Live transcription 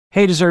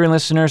Hey, deserving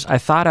listeners, I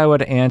thought I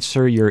would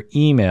answer your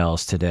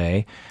emails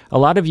today. A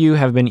lot of you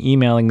have been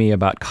emailing me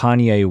about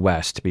Kanye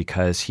West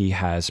because he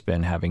has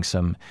been having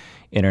some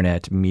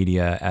internet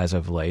media as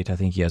of late. I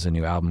think he has a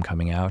new album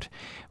coming out,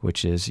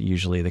 which is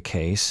usually the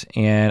case.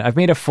 And I've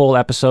made a full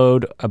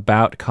episode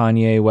about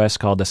Kanye West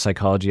called The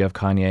Psychology of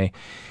Kanye,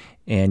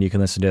 and you can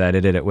listen to that.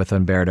 I did it with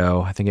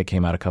Umberto. I think it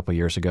came out a couple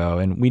years ago.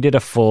 And we did a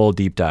full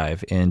deep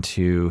dive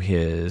into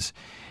his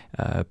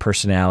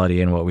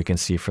personality and what we can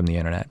see from the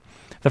internet.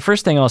 The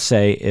first thing I'll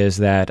say is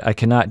that I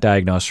cannot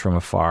diagnose from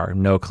afar.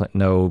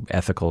 No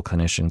ethical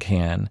clinician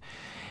can,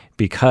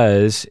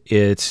 because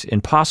it's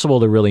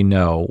impossible to really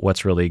know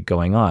what's really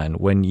going on.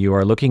 When you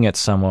are looking at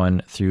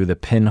someone through the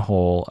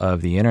pinhole of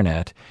the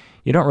internet,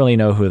 you don't really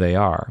know who they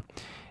are.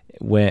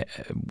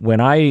 When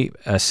I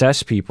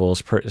assess people,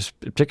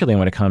 particularly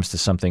when it comes to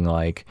something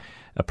like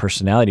a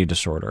personality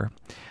disorder,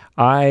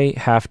 I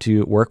have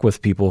to work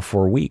with people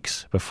for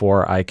weeks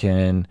before I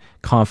can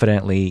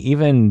confidently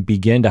even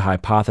begin to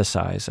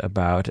hypothesize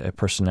about a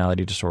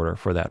personality disorder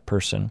for that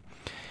person.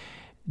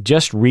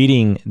 Just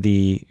reading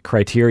the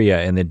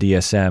criteria in the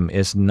DSM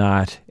is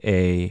not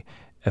an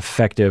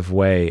effective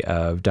way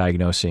of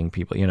diagnosing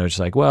people. Just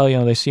like, well,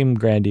 they seem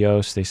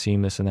grandiose, they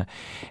seem this and that.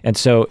 And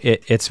so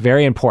it's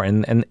very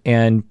important.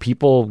 And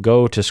people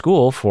go to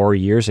school for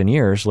years and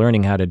years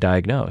learning how to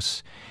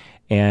diagnose.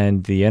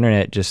 And the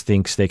internet just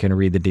thinks they can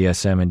read the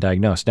DSM and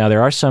diagnose. Now,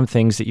 there are some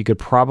things that you could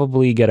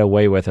probably get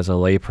away with as a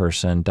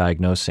layperson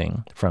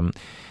diagnosing from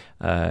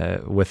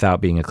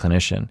without being a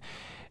clinician.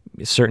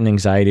 Certain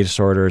anxiety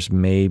disorders,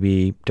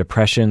 maybe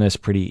depression is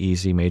pretty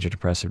easy. Major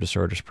depressive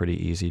disorder is pretty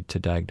easy to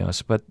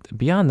diagnose. But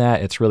beyond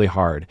that, it's really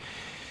hard.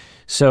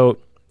 So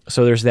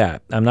there's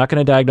that. I'm not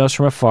going to diagnose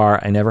from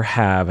afar. I never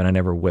have, and I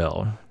never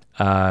will.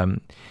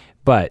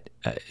 But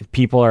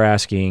people are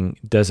asking,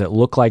 does it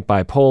look like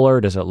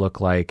bipolar? Does it look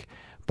like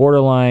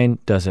borderline?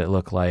 Does it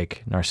look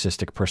like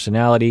narcissistic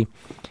personality?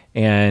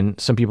 And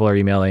some people are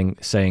emailing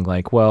saying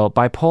like, well,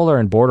 bipolar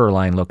and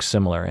borderline look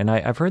similar. And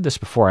I've heard this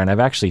before, and I've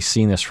actually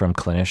seen this from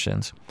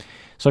clinicians.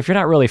 So if you're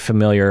not really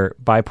familiar,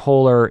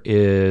 bipolar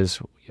is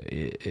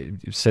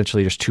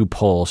essentially there's two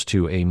poles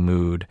to a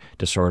mood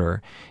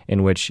disorder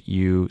in which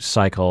you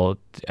cycle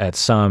at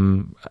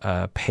some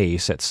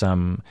pace, at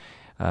some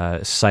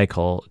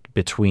cycle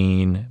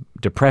between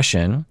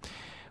depression,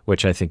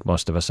 which I think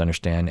most of us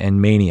understand,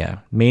 and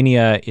mania.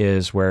 Mania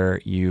is where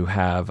you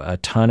have a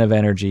ton of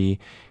energy,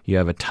 you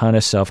have a ton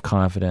of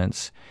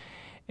self-confidence,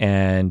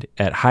 and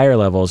at higher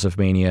levels of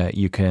mania,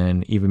 you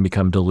can even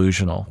become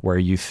delusional, where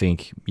you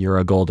think you're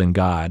a golden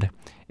god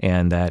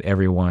and that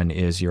everyone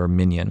is your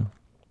minion.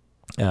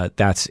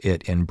 That's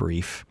it in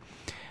brief.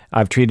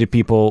 I've treated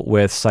people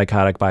with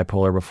psychotic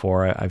bipolar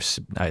before.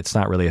 It's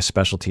not really a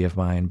specialty of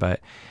mine,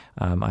 but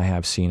I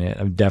have seen it.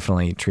 I've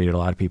definitely treated a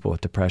lot of people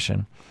with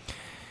depression.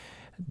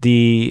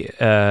 The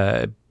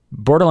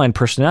borderline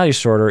personality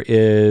disorder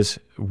is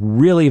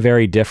really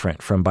very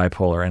different from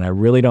bipolar, and I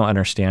really don't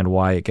understand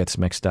why it gets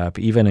mixed up,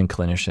 even in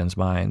clinicians'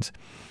 minds.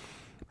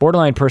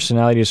 Borderline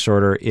personality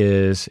disorder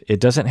it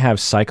doesn't have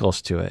cycles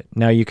to it.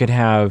 Now, you could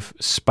have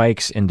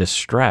spikes in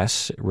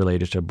distress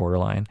related to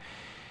borderline,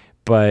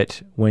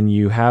 but when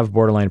you have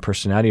borderline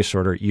personality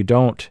disorder, you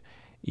don't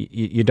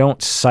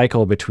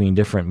cycle between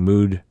different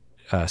mood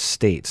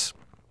states.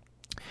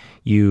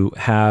 You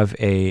have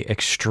a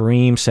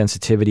extreme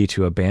sensitivity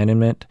to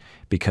abandonment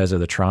because of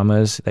the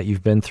traumas that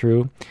you've been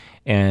through.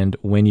 And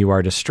when you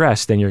are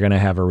distressed, then you're going to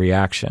have a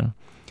reaction.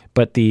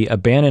 But the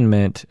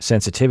abandonment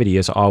sensitivity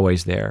is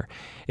always there.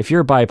 If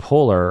you're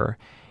bipolar,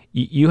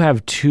 you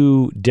have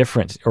two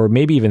different, or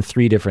maybe even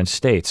three different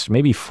states,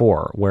 maybe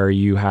four, where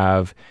you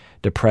have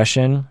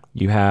depression,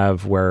 you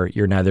have where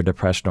you're neither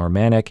depressed nor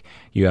manic,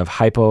 you have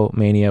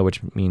hypomania,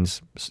 which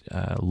means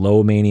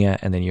low mania,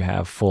 and then you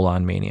have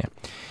full-on mania.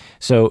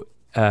 So,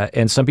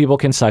 and some people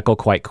can cycle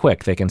quite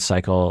quick. They can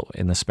cycle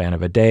in the span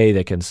of a day,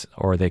 they can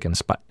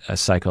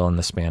cycle in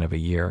the span of a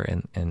year,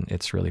 and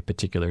it's really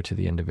particular to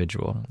the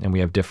individual. And we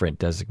have different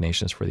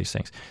designations for these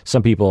things.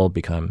 Some people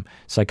become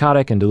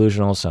psychotic and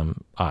delusional,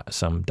 some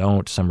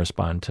don't, some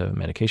respond to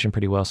medication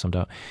pretty well, some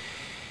don't.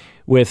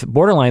 With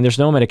borderline, there's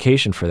no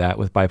medication for that.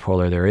 With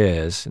bipolar, there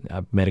is.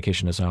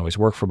 Medication doesn't always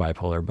work for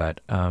bipolar,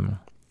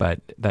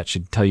 but that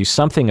should tell you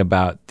something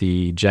about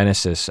the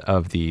genesis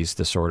of these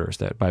disorders,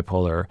 that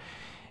bipolar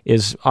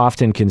is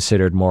often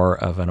considered more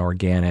of an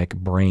organic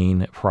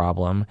brain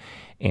problem,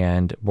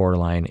 and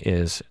borderline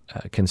is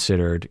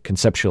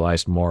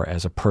conceptualized more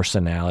as a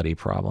personality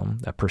problem,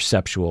 a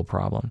perceptual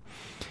problem.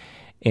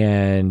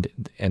 And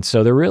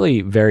so they're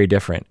really very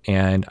different.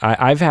 And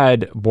I've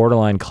had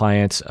borderline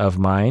clients of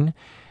mine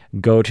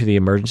go to the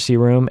emergency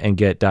room and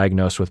get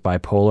diagnosed with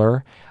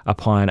bipolar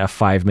upon a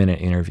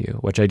 5-minute interview,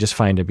 which I just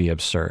find to be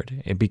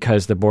absurd,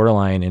 because the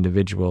borderline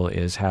individual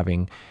is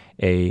having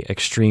a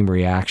extreme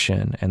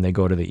reaction and they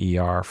go to the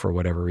ER for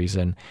whatever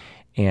reason,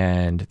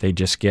 and they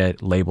just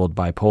get labeled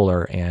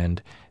bipolar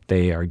and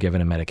they are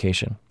given a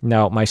medication.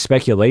 Now, my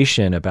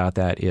speculation about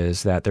that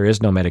is that there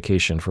is no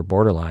medication for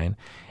borderline,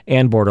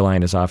 and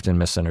borderline is often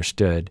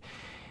misunderstood.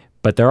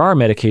 But there are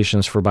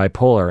medications for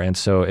bipolar. And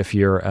so if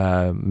you're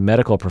a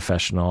medical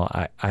professional,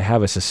 I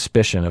have a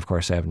suspicion, of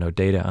course I have no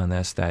data on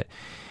this, that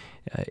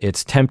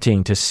it's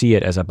tempting to see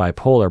it as a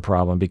bipolar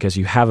problem because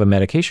you have a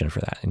medication for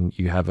that, and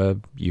you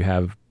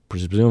have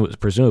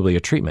presumably a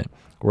treatment.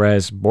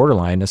 Whereas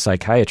borderline, a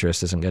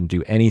psychiatrist isn't going to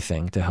do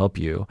anything to help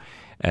you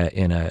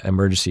in an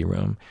emergency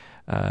room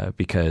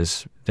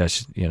because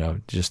that's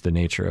just the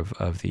nature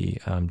of the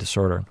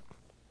disorder.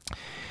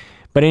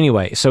 But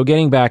anyway, so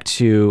getting back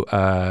to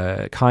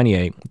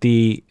Kanye,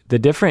 the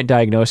different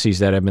diagnoses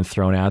that have been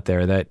thrown out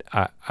there that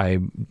I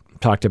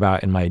talked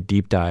about in my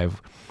deep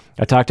dive.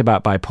 I talked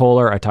about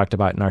bipolar, I talked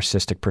about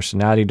narcissistic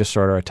personality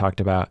disorder, I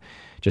talked about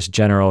just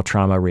general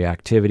trauma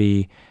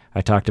reactivity, I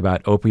talked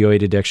about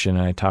opioid addiction,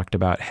 and I talked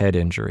about head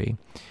injury.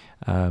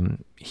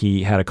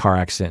 He had a car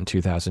accident in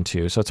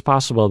 2002, so it's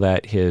possible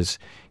that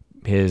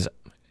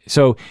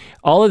so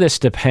all of this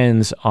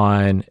depends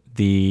on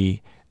the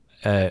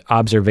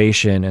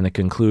observation and the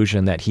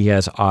conclusion that he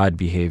has odd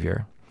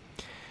behavior.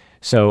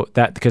 So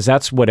because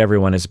that's what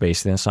everyone is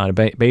basing this on.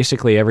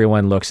 Basically,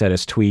 everyone looks at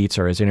his tweets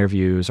or his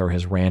interviews or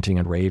his ranting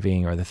and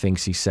raving or the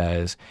things he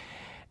says,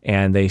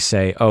 and they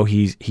say, "Oh,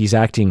 he's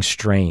acting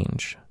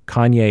strange."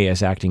 Kanye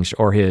is acting,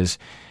 or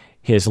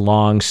his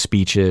long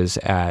speeches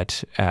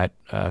at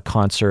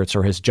concerts,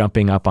 or his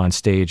jumping up on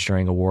stage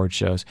during award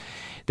shows.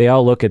 They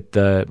all look at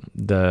the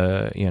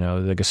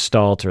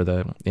gestalt or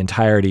the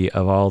entirety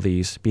of all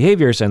these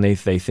behaviors, and they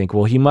think,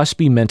 well, he must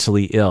be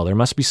mentally ill. There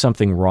must be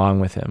something wrong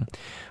with him.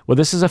 Well,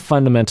 this is a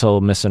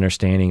fundamental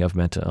misunderstanding of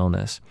mental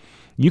illness.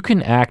 You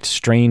can act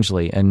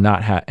strangely and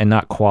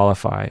not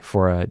qualify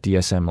for a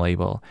DSM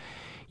label.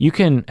 You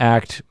can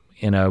act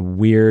in a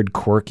weird,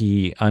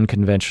 quirky,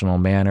 unconventional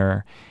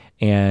manner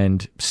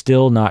and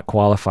still not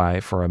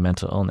qualify for a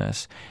mental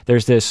illness.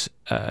 There's this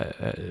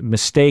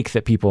mistake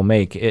that people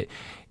make.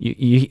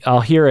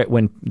 I'll hear it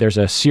when there's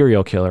a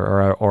serial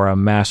killer or a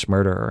mass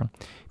murderer.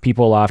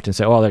 People often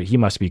say, "Oh, he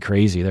must be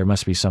crazy. There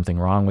must be something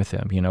wrong with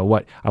him.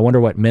 I wonder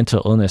what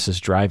mental illness is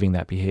driving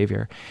that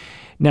behavior."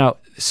 Now,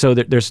 so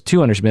there's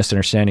two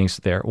misunderstandings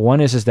there. One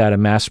is that a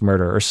mass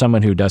murderer or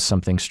someone who does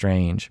something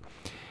strange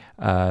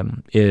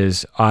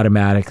is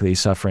automatically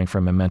suffering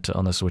from a mental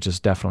illness, which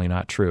is definitely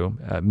not true.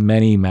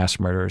 Many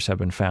mass murderers have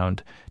been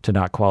found to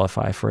not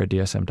qualify for a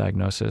DSM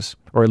diagnosis,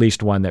 or at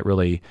least one that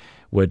really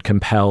would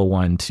compel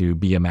one to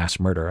be a mass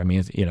murderer. I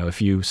mean,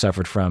 if you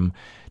suffered from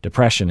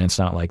depression, it's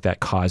not like that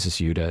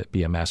causes you to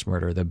be a mass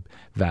murderer. The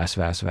vast,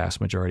 vast,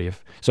 vast majority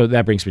of. So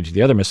that brings me to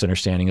the other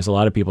misunderstanding is a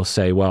lot of people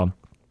say, well,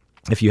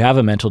 if you have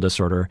a mental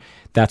disorder,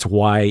 that's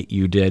why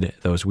you did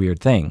those weird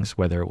things,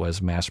 whether it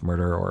was mass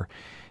murder or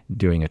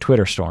doing a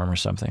Twitter storm or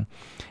something.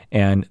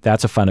 And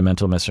that's a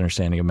fundamental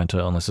misunderstanding of mental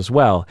illness as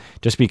well.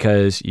 Just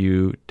because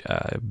you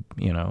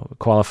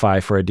qualify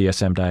for a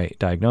DSM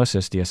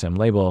diagnosis, DSM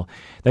label,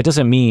 that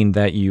doesn't mean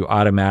that you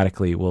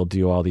automatically will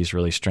do all these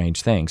really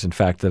strange things. In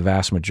fact, the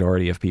vast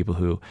majority of people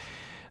who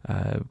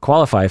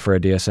qualify for a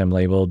DSM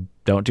label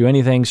don't do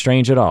anything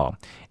strange at all.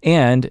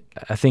 And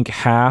I think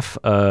half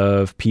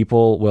of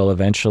people will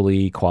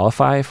eventually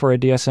qualify for a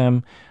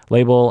DSM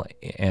label,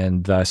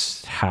 and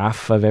thus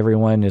half of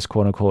everyone is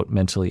quote unquote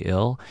mentally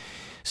ill.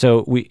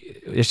 So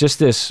it's just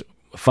this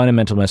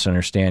fundamental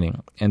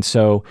misunderstanding. And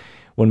so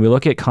when we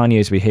look at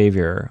Kanye's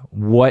behavior,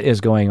 what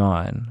is going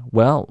on?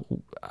 Well,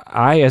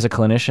 I, as a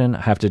clinician,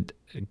 have to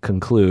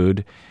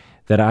conclude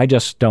that I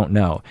just don't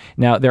know.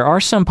 Now, there are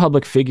some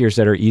public figures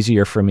that are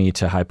easier for me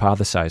to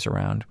hypothesize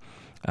around.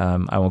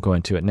 I won't go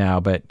into it now,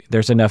 but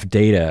there's enough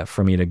data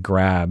for me to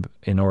grab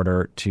in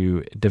order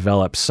to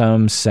develop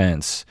some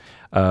sense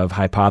of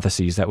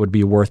hypotheses that would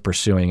be worth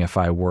pursuing if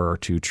I were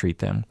to treat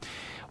them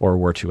or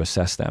were to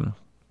assess them.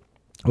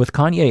 With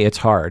Kanye, it's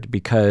hard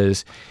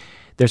because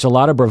there's a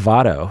lot of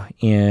bravado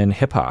in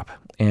hip hop,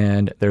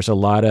 and there's a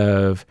lot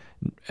of,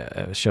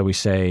 shall we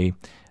say,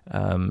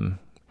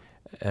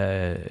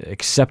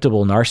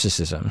 acceptable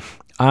narcissism.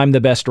 I'm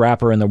the best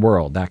rapper in the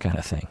world, that kind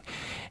of thing.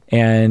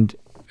 And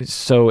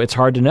so it's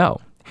hard to know.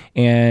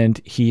 And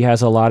he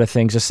has a lot of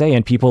things to say,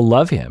 and people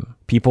love him.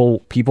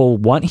 People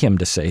want him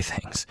to say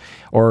things,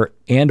 or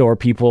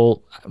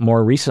people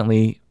more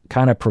recently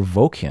kind of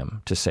provoke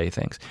him to say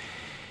things.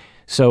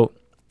 So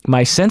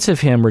my sense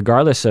of him,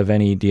 regardless of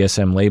any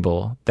DSM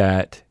label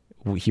that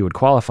he would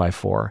qualify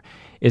for,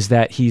 is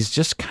that he's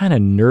just kind of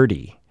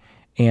nerdy.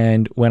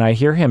 And when I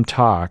hear him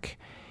talk,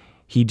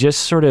 he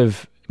just sort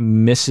of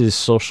misses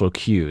social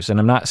cues.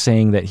 And I'm not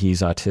saying that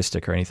he's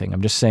autistic or anything.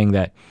 I'm just saying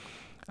that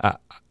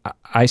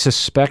I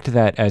suspect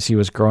that as he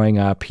was growing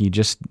up, he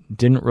just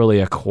didn't really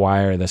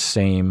acquire the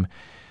same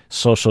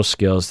social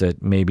skills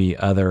that maybe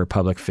other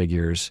public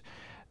figures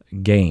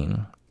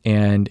gain.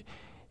 And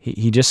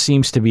he just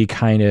seems to be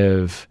kind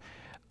of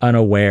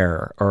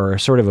unaware or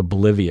sort of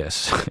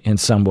oblivious in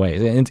some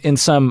ways, in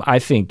some, I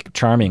think,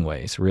 charming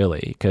ways,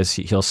 really, because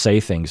he'll say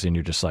things and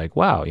you're just like,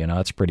 wow,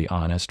 that's pretty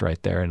honest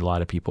right there. And a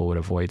lot of people would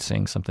avoid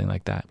saying something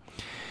like that.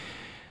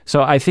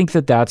 So I think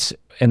that's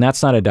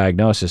not a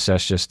diagnosis.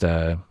 That's just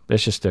a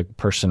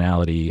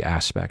personality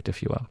aspect,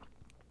 if you will.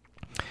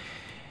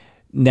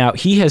 Now,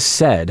 he has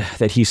said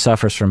that he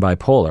suffers from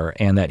bipolar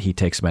and that he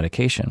takes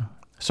medication.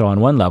 So on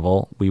one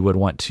level, we would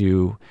want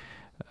to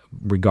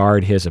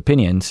regard his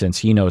opinion since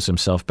he knows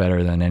himself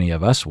better than any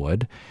of us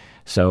would.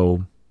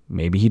 So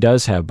maybe he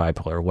does have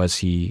bipolar. Was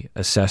he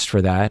assessed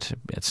for that?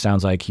 It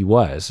sounds like he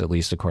was, at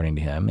least according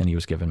to him, and he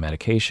was given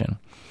medication.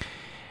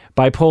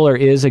 Bipolar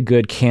is a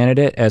good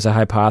candidate as a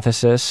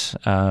hypothesis.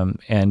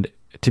 And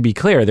to be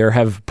clear, there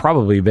have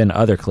probably been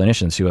other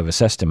clinicians who have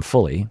assessed him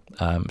fully.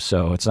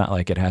 So it's not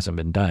like it hasn't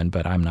been done,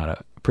 but I'm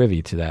not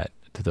privy to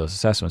those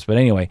assessments. But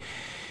anyway,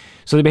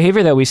 so the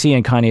behavior that we see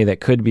in Kanye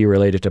that could be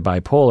related to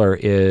bipolar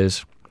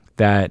is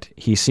that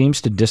he seems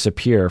to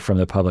disappear from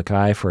the public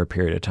eye for a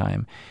period of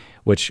time,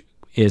 which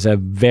is a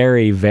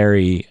very,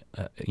 very,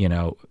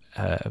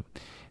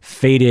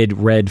 faded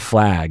red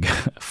flag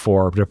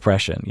for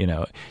depression.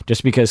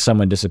 Just because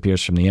someone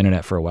disappears from the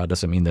internet for a while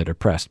doesn't mean they're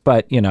depressed.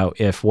 But,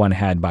 if one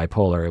had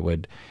bipolar,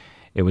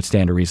 it would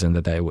stand to reason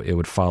that it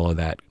would follow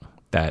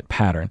that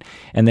pattern.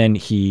 And then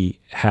he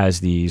has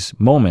these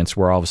moments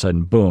where all of a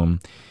sudden, boom,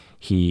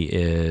 he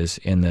is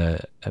in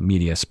the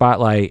media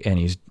spotlight and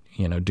he's,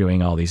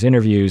 doing all these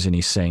interviews and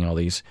he's saying all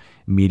these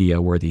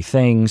media-worthy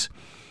things.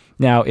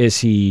 Now, is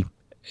he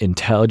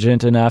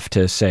intelligent enough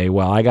to say,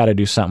 well, I got to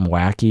do something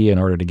wacky in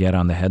order to get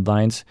on the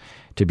headlines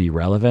to be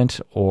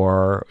relevant?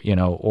 Or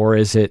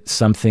is it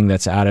something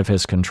that's out of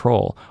his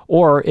control?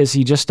 Or is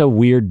he just a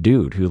weird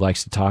dude who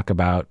likes to talk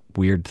about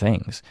weird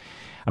things?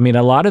 I mean,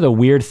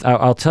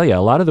 I'll tell you, a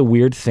lot of the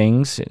weird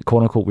things,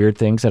 quote unquote weird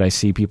things that I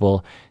see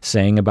people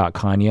saying about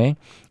Kanye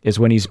is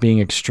when he's being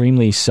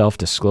extremely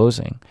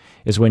self-disclosing,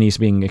 is when he's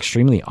being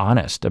extremely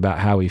honest about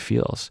how he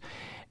feels.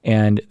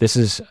 And this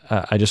is,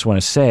 I just want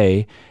to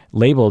say,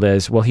 labeled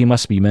as, well, he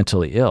must be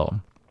mentally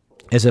ill,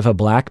 as if a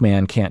black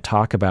man can't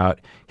talk about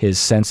his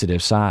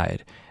sensitive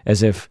side,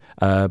 as if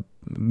a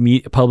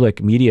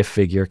public media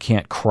figure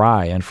can't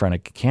cry in front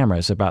of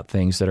cameras about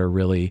things that are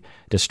really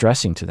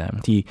distressing to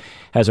them. He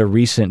has a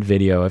recent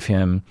video of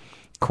him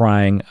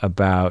crying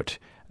about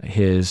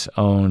his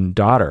own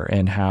daughter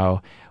and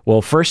how,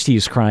 well, first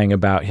he's crying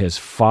about his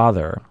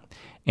father,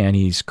 and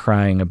he's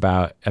crying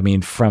about,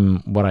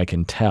 from what I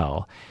can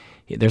tell,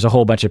 there's a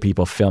whole bunch of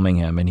people filming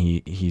him, and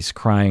he's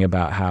crying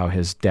about how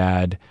his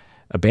dad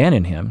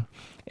abandoned him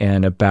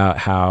and about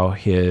how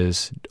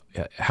his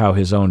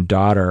own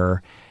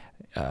daughter,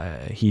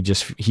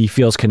 he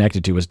feels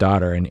connected to his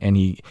daughter,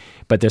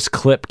 but this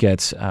clip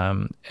gets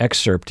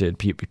excerpted.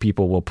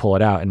 People will pull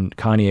it out, and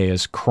Kanye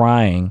is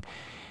crying,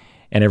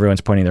 and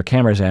everyone's pointing their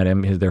cameras at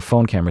him, their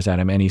phone cameras at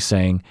him, and he's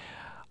saying,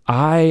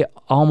 "I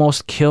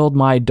almost killed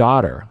my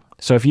daughter."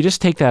 So if you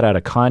just take that out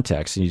of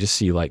context and you just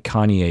see like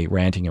Kanye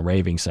ranting and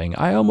raving saying,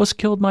 "I almost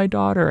killed my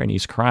daughter," and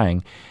he's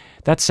crying,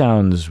 that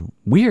sounds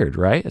weird,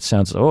 right? It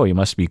sounds, oh, you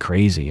must be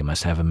crazy. You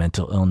must have a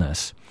mental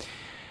illness.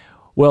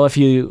 Well, if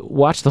you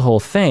watch the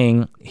whole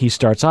thing, he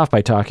starts off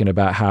by talking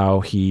about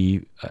how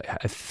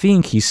I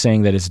think he's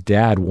saying that his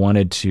dad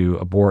wanted to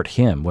abort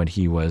him when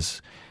he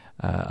was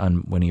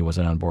an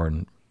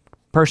unborn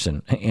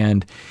person.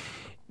 And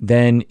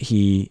then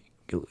he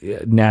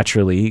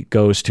naturally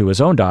goes to his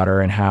own daughter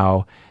and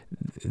how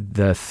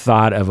the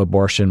thought of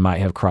abortion might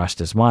have crossed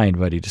his mind,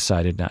 but he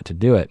decided not to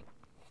do it,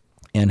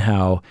 and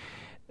how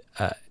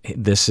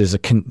this is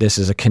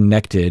a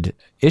connected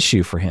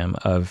issue for him.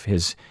 Of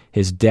his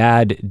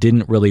dad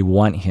didn't really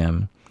want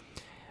him,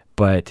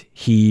 but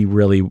he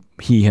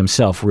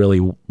himself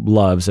really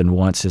loves and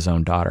wants his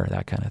own daughter,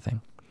 that kind of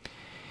thing.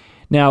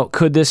 Now,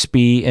 could this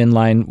be in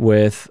line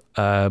with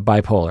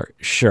bipolar?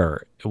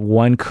 Sure,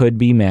 one could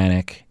be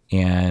manic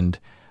and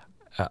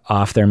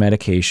off their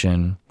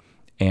medication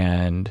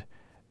and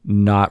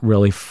not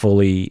really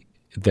fully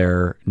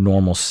their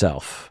normal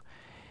self.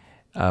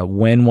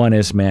 When one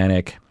is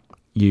manic,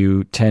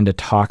 you tend to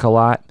talk a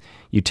lot.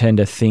 You tend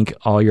to think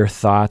all your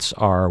thoughts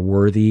are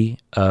worthy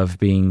of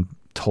being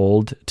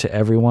told to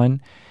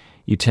everyone.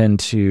 You tend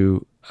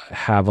to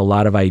have a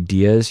lot of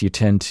ideas.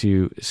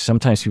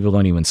 Sometimes people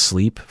don't even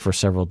sleep for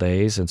several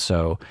days, and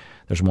so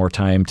there's more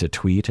time to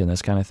tweet and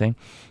this kind of thing.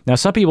 Now,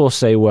 some people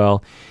say,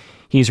 well,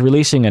 he's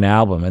releasing an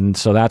album, and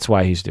so that's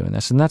why he's doing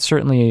this. And that's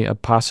certainly a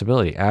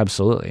possibility,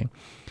 absolutely.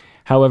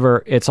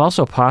 However, it's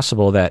also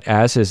possible that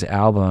as his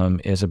album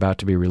is about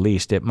to be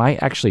released, it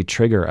might actually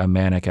trigger a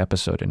manic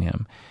episode in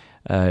him.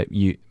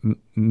 The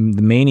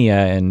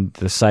mania and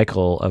the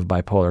cycle of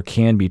bipolar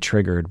can be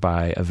triggered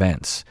by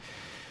events.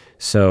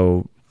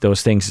 So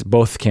those things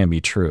both can be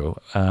true,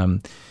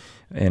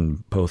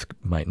 and both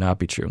might not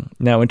be true.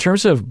 Now, in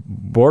terms of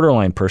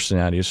borderline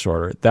personality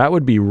disorder, that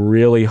would be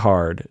really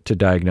hard to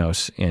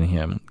diagnose in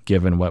him,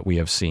 given what we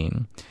have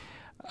seen.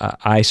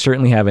 I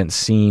certainly haven't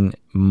seen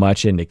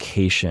much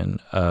indication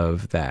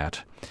of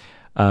that.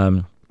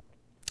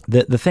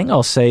 The thing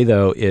I'll say,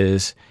 though,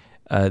 is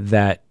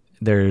that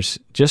there's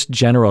just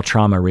general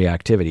trauma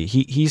reactivity.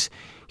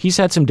 He's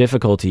had some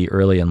difficulty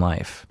early in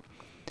life,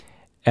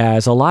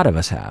 as a lot of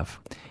us have.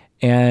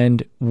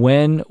 And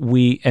we're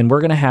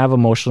going to have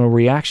emotional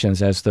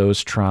reactions as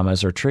those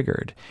traumas are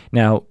triggered.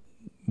 Now,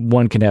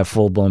 one can have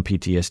full-blown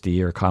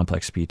PTSD or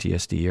complex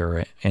PTSD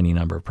or any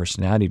number of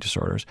personality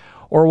disorders,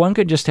 or one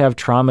could just have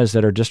traumas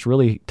that are just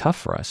really tough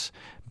for us,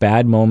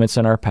 bad moments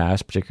in our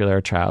past, particularly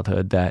our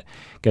childhood, that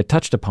get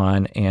touched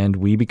upon, and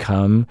we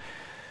become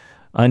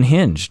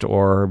unhinged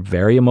or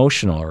very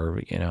emotional,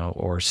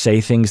 or say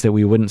things that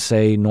we wouldn't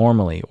say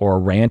normally, or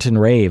rant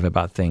and rave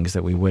about things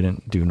that we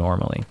wouldn't do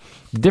normally.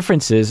 The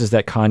difference is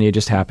that Kanye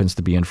just happens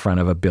to be in front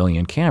of a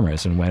billion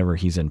cameras, and whenever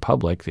he's in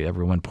public,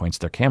 everyone points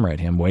their camera at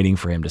him, waiting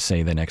for him to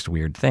say the next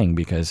weird thing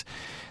because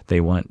they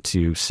want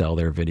to sell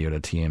their video to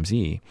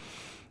TMZ.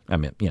 I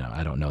mean,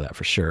 I don't know that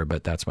for sure,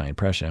 but that's my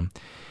impression.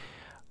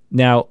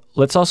 Now,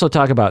 let's also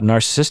talk about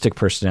narcissistic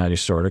personality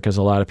disorder, because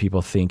a lot of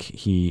people think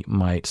he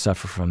might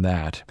suffer from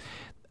that.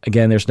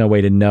 Again, there's no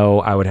way to know.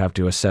 I would have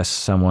to assess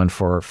someone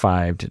for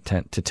 5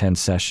 to 10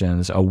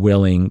 sessions, a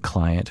willing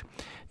client,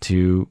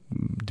 to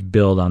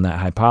build on that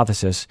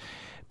hypothesis.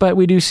 But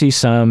we do see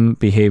some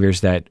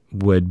behaviors that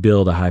would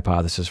build a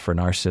hypothesis for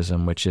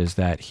narcissism, which is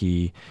that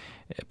he,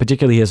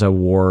 particularly his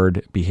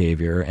award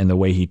behavior and the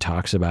way he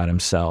talks about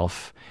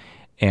himself,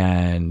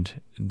 and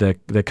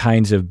the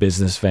kinds of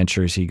business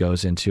ventures he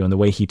goes into and the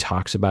way he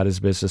talks about his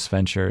business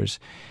ventures.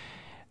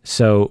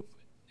 So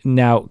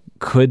now,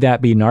 could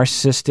that be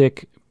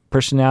narcissistic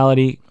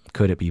personality?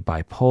 Could it be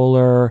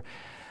bipolar?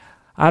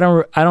 I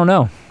don't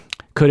know.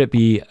 Could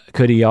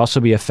he also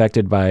be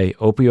affected by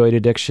opioid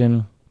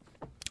addiction?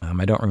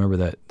 I don't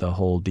remember the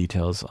whole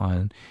details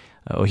on.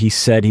 He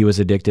said he was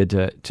addicted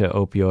to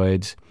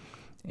opioids,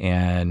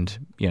 and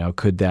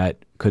could that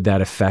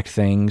affect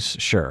things?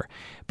 Sure.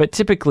 But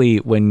typically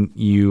when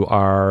you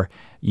are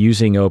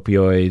using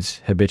opioids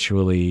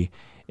habitually,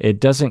 it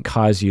doesn't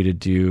cause you to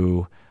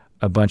do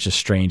a bunch of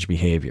strange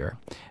behavior.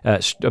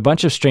 A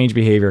bunch of strange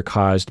behavior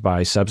caused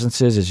by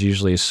substances is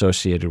usually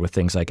associated with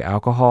things like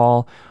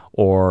alcohol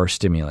or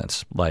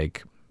stimulants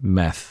like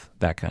meth,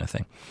 that kind of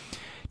thing.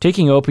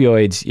 Taking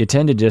opioids, you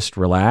tend to just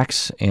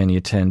relax, and you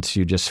tend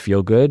to just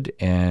feel good,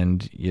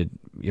 and you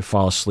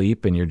fall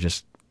asleep, and you're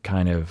just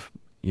kind of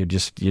you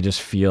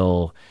just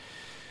feel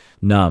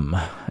numb.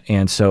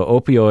 And so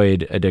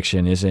opioid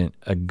addiction isn't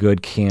a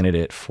good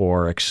candidate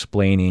for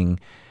explaining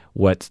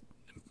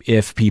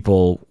if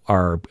people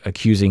are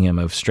accusing him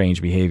of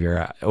strange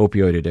behavior.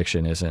 Opioid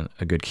addiction isn't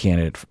a good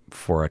candidate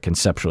for a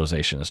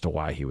conceptualization as to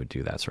why he would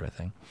do that sort of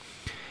thing.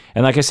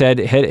 And like I said,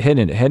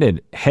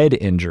 head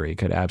injury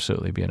could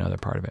absolutely be another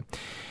part of it.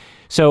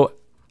 So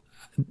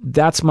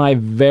that's my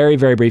very,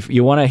 very brief.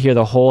 You want to hear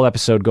the whole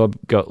episode, go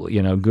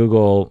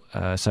Google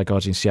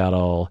Psychology in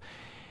Seattle,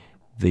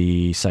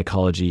 the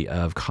Psychology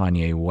of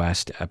Kanye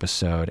West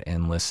episode,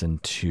 and listen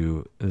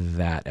to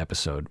that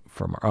episode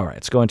for more. All right,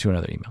 let's go into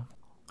another email.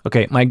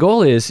 Okay, my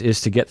goal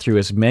is to get through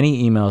as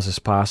many emails as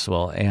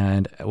possible.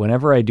 And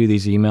whenever I do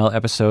these email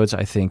episodes,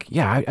 I think,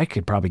 I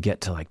could probably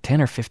get to like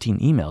 10 or 15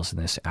 emails in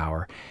this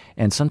hour.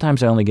 And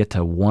sometimes I only get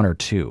to 1 or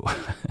 2.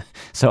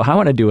 So I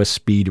want to do a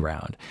speed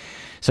round.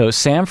 So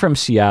Sam from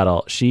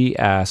Seattle, she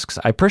asks,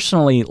 I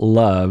personally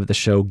love the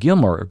show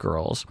Gilmore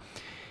Girls.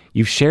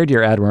 You've shared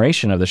your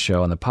admiration of the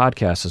show on the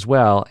podcast as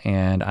well,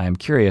 and I'm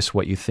curious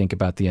what you think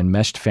about the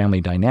enmeshed family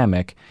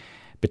dynamic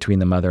between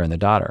the mother and the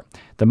daughter.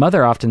 The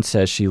mother often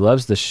says she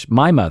loves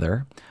my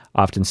mother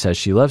often says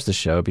she loves the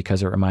show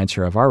because it reminds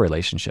her of our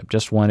relationship.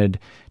 Just wanted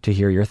to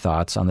hear your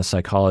thoughts on the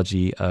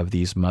psychology of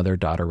these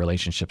mother-daughter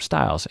relationship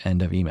styles.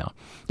 End of email.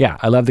 Yeah,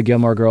 I love the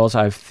Gilmore Girls.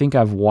 I think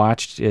I've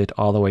watched it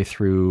all the way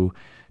through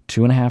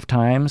 2.5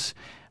 times.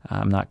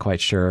 I'm not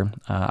quite sure.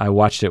 I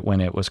watched it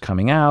when it was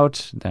coming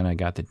out. Then I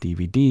got the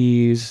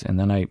DVDs, and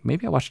then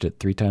maybe I watched it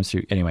 3 times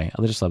through. Anyway,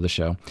 I just love the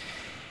show.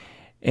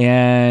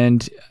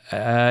 And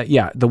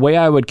the way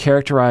I would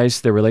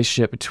characterize the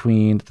relationship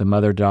between the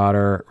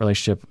mother-daughter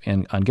relationship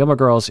on Gilmore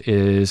Girls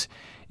is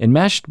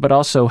enmeshed, but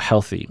also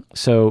healthy.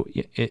 So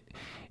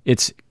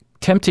it's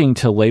tempting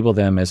to label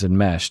them as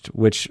enmeshed,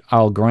 which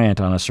I'll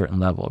grant on a certain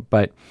level.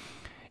 But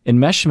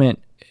enmeshment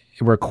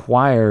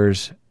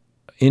requires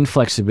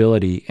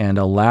inflexibility and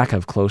a lack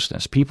of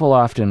closeness. People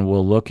often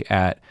will look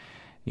at,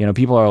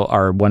 people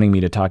are wanting me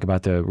to talk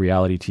about the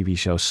reality TV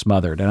show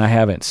Smothered, and I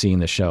haven't seen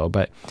the show,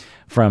 but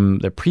from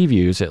the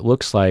previews, it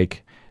looks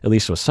like, at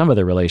least with some of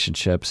the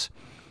relationships,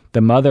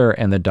 the mother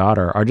and the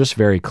daughter are just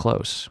very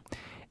close.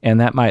 And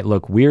that might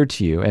look weird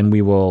to you, and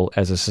we will,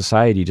 as a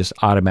society, just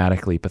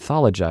automatically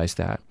pathologize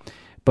that.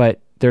 But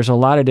there's a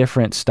lot of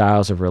different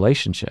styles of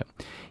relationship.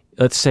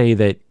 Let's say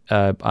that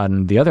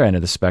on the other end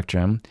of the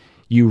spectrum,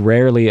 you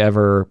rarely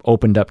ever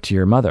opened up to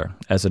your mother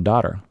as a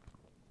daughter.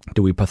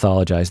 Do we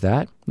pathologize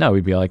that? No,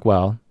 we'd be like,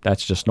 well,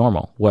 that's just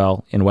normal.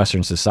 Well, in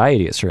Western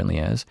society, it certainly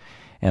is.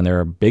 And there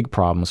are big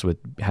problems with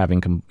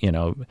having,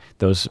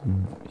 those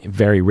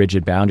very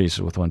rigid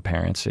boundaries with one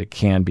parent. It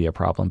can be a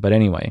problem. But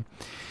anyway,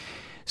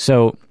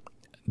 so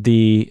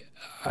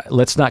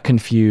let's not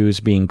confuse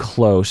being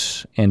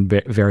close and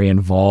very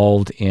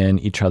involved in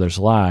each other's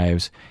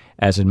lives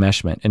as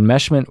enmeshment.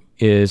 Enmeshment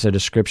is a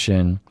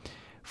description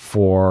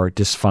for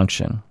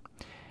dysfunction.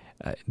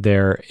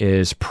 There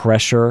is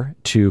pressure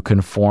to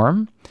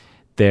conform.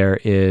 There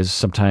is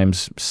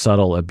sometimes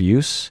subtle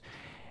abuse.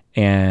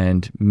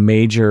 and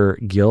major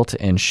guilt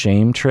and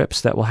shame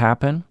trips that will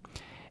happen.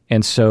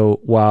 And so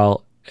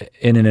while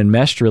in an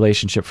enmeshed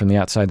relationship from the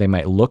outside, they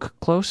might look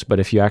close, but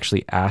if you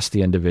actually ask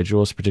the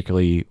individuals,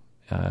 particularly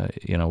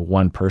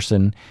one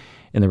person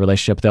in the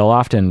relationship, they'll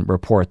often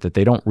report that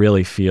they don't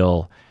really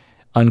feel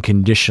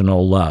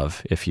unconditional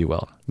love, if you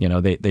will.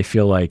 They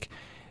feel like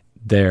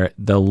the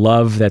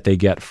love that they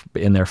get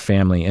in their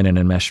family, in an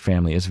enmeshed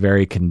family, is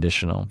very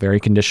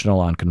conditional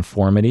on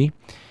conformity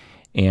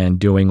and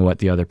doing what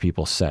the other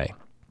people say.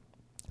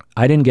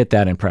 I didn't get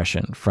that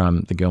impression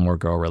from the Gilmore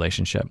Girl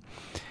relationship.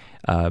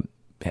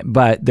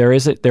 But there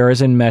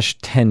is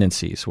enmeshed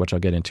tendencies, which I'll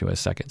get into in a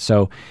second.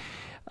 So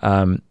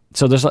I'm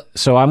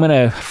going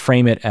to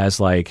frame it as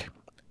like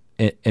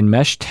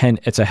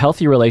it's a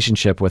healthy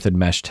relationship with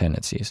enmeshed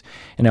tendencies.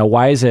 And now,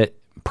 why is it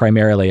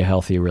primarily a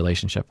healthy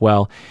relationship?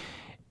 Well,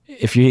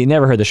 if you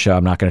never heard the show,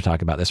 I'm not going to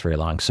talk about this very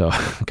long,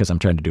 because I'm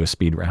trying to do a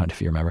speed round,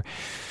 if you remember.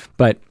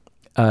 But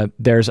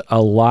there's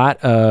a lot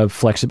of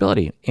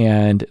flexibility,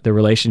 and the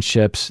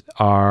relationships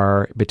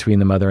are between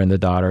the mother and the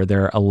daughter.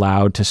 They're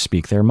allowed to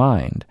speak their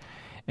mind,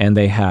 and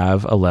they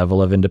have a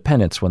level of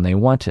independence when they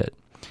want it,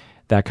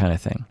 that kind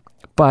of thing.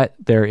 But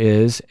there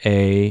is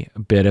a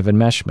bit of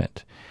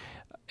enmeshment.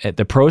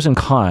 The pros and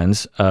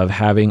cons of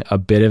having a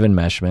bit of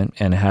enmeshment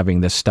and having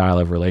this style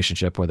of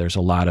relationship where there's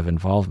a lot of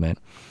involvement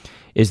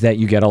is that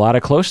you get a lot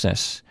of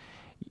closeness.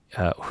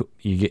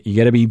 You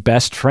get to be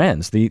best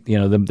friends.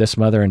 This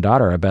mother and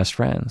daughter are best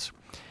friends.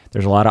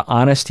 There's a lot of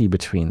honesty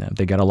between them.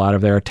 They get a lot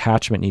of their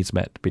attachment needs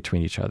met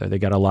between each other. They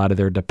get a lot of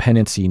their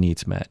dependency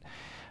needs met.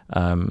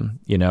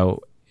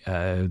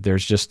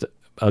 There's just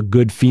a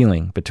good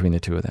feeling between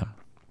the two of them.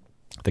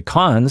 The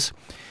cons,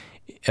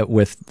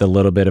 with the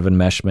little bit of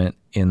enmeshment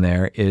in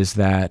there, is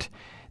that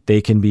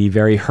they can be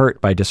very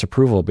hurt by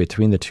disapproval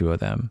between the two of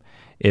them.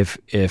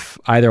 If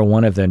either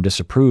one of them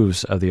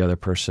disapproves of the other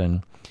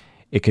person,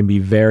 it can be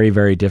very,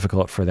 very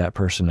difficult for that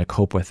person to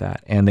cope with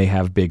that, and they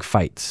have big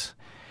fights.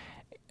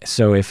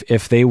 So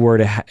if they were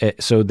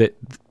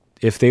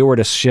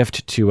to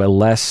shift to a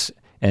less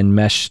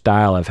enmeshed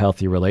style of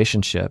healthy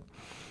relationship,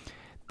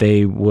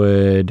 they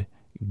would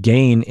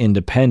gain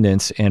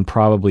independence and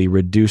probably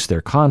reduce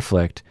their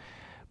conflict,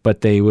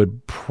 but they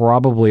would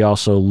probably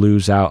also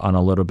lose out on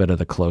a little bit of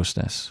the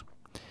closeness.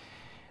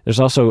 There's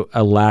also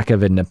a lack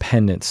of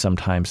independence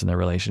sometimes in the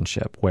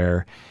relationship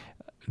where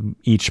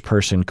each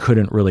person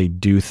couldn't really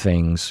do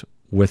things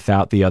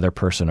without the other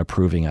person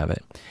approving of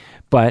it.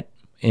 But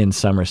in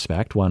some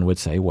respect, one would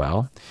say,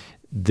 well,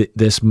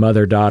 this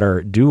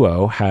mother-daughter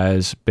duo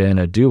has been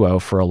a duo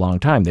for a long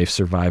time. They've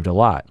survived a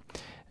lot.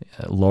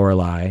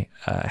 Lorelai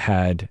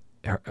had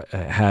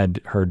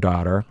her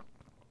daughter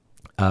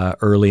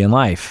early in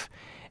life,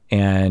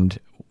 and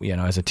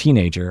as a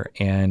teenager,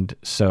 and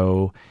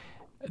so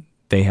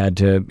they had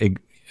to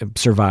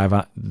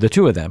survive the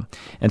two of them.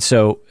 And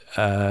so,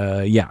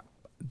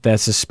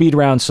 that's a speed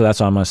round, so that's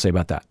all I'm going to say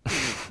about that.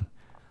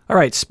 All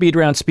right, speed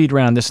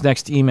round. This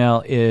next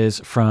email is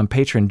from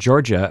patron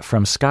Georgia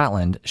from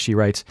Scotland. She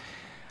writes,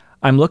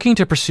 I'm looking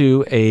to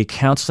pursue a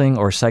counseling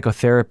or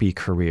psychotherapy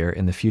career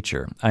in the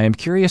future. I am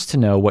curious to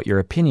know what your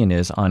opinion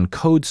is on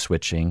code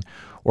switching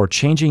or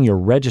changing your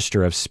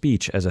register of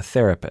speech as a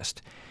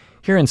therapist.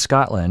 Here in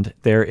Scotland,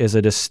 there is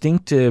a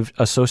distinctive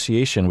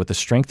association with the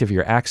strength of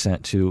your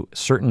accent to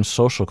certain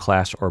social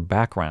class or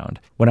background.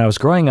 When I was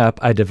growing up,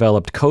 I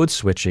developed code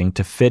switching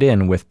to fit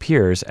in with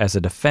peers as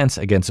a defense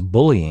against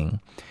bullying.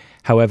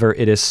 However,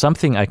 it is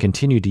something I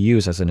continue to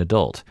use as an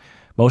adult,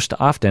 most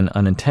often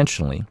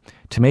unintentionally,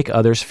 to make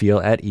others feel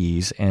at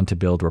ease and to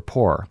build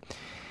rapport.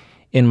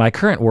 In my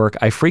current work,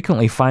 I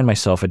frequently find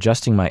myself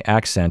adjusting my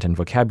accent and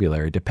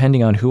vocabulary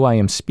depending on who I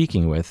am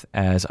speaking with,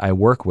 as I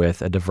work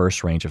with a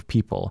diverse range of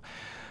people.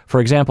 For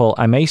example,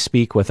 I may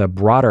speak with a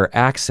broader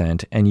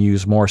accent and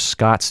use more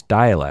Scots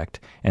dialect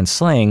and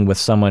slang with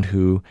someone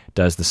who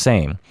does the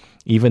same,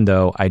 even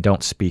though I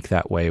don't speak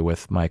that way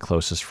with my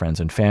closest friends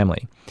and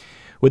family.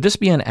 Would this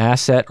be an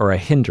asset or a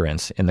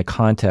hindrance in the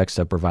context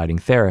of providing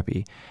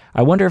therapy?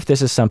 I wonder if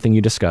this is something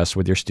you discuss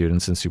with your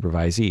students and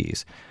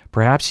supervisees.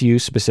 Perhaps you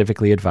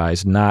specifically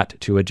advise not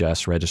to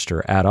adjust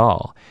register at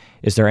all.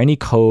 Is there any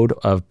code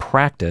of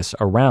practice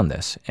around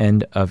this?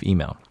 End of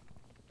email.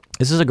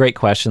 This is a great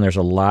question. There's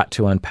a lot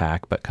to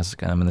unpack, but because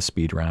I'm in the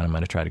speed round, I'm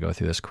going to try to go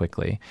through this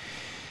quickly.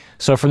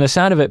 So from the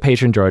sound of it,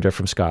 patron Georgia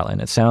from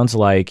Scotland, it sounds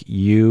like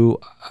you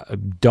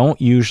don't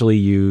usually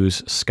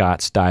use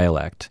Scots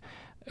dialect,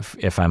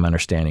 if I'm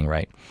understanding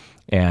right.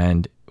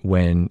 And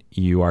when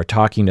you are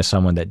talking to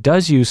someone that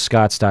does use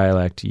Scots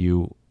dialect,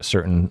 a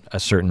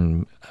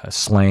certain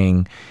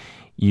slang,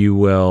 you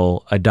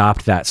will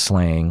adopt that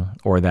slang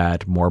or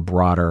that more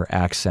broader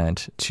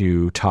accent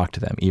to talk to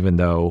them, even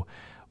though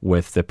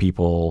with the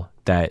people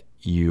that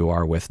you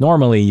are with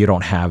normally, you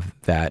don't have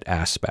that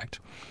aspect.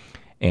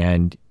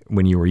 And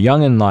when you were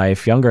younger in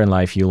life,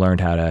 you learned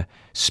how to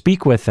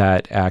speak with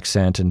that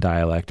accent and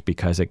dialect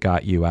because it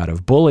got you out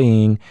of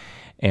bullying.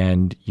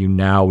 And you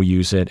now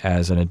use it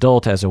as an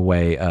adult as a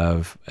way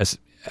of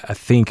I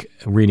think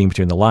reading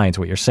between the lines,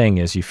 what you're saying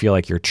is you feel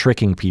like you're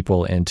tricking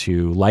people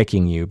into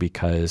liking you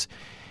because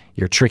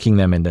you're tricking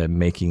them into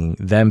making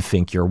them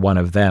think you're one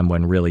of them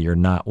when really you're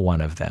not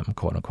one of them,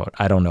 quote unquote.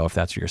 I don't know if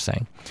that's what you're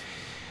saying.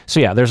 So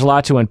yeah, there's a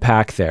lot to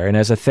unpack there. And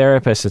as a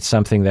therapist, it's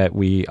something that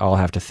we all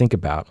have to think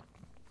about.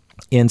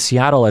 In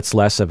Seattle, it's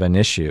less of an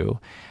issue,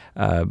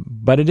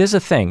 but it is a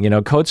thing.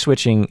 Code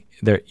switching,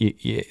 there,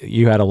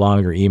 you had a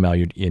longer email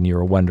and you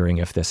were wondering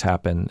if this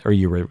happened, or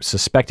you were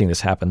suspecting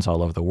this happens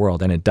all over the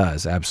world, and it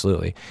does,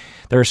 absolutely.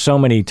 There are so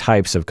many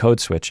types of code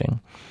switching.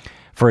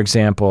 For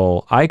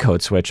example, I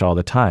code switch all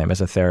the time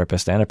as a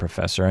therapist and a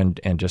professor, and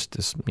just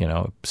as,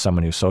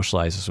 someone who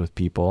socializes with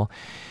people.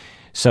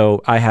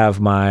 So I have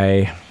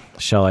my,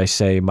 shall I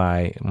say,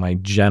 my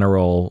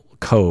general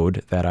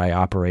code that I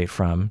operate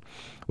from,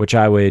 which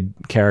I would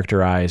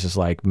characterize as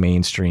like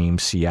mainstream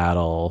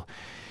Seattle,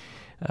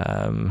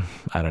 I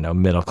don't know,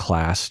 middle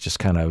class, just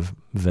kind of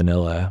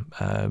vanilla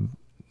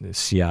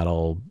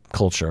Seattle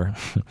culture.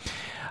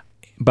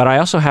 But I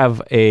also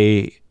have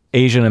a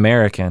Asian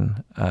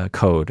American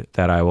code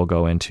that I will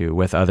go into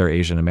with other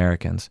Asian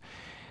Americans.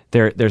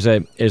 There's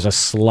a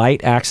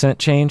slight accent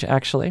change,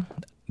 actually.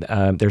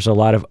 There's a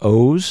lot of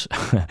O's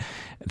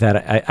that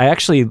I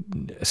actually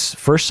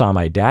first saw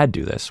my dad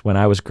do this when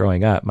I was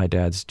growing up. My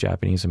dad's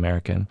Japanese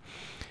American.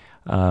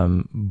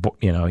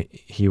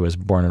 He was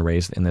born and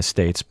raised in the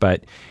States,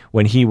 but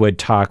when he would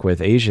talk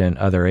with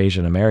other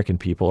Asian American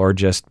people, or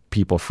just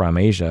people from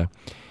Asia,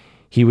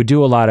 he would say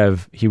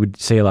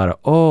a lot of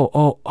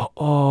oh.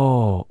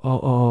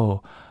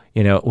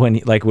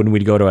 When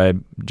we'd go to a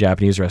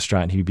Japanese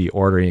restaurant, he'd be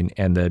ordering,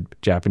 and the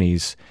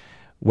Japanese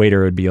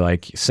waiter would be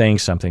like saying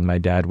something. My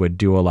dad would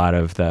do a lot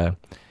of the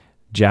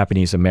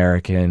Japanese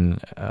American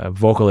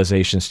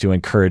vocalizations to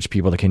encourage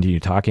people to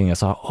continue talking. I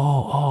thought,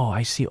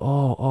 I see,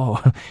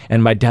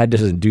 and my dad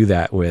doesn't do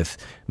that with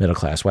middle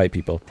class white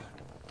people.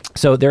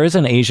 So there is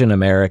an Asian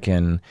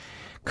American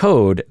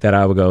code that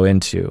I will go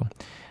into.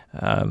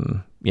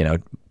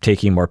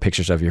 Taking more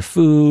pictures of your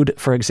food,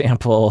 for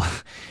example,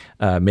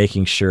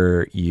 making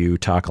sure you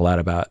talk a lot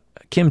about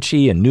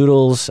kimchi and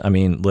noodles. I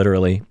mean,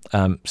 literally.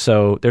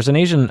 So there's an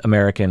Asian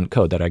American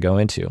code that I go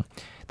into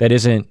that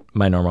isn't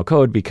my normal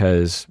code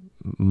because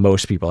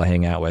most people I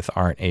hang out with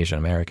aren't Asian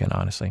American,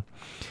 honestly.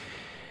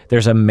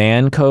 There's a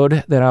man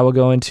code that I will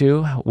go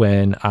into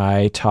when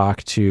I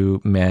talk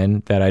to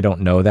men that I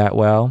don't know that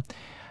well,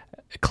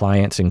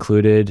 clients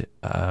included,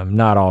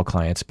 not all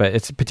clients, but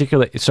it's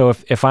particular. So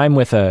if I'm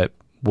with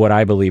what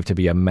I believe to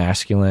be a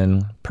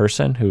masculine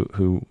person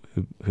who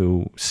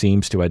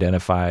seems to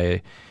identify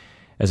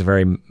as a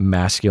very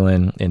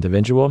masculine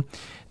individual,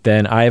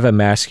 then I have a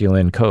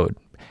masculine code.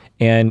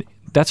 And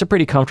that's a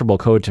pretty comfortable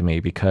code to me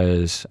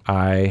because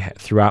I,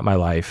 throughout my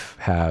life,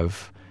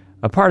 have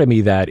a part of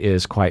me that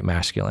is quite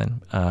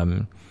masculine,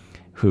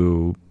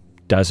 who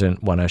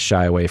doesn't want to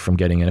shy away from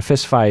getting in a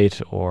fist fight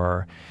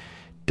or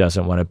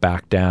doesn't want to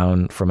back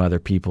down from other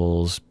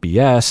people's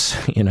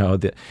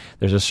BS.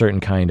 There's a certain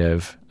kind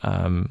of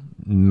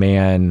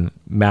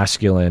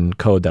masculine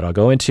code that I'll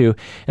go into,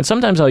 and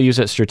sometimes I'll use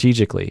it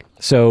strategically.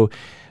 So,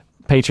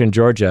 Patron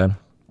Georgia,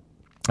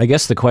 I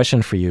guess the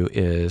question for you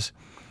is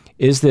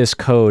this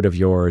code of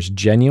yours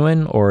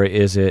genuine or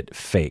is it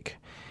fake?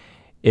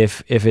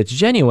 If it's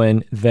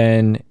genuine,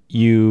 then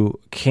you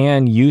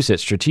can use it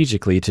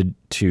strategically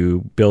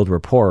to build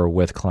rapport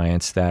with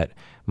clients that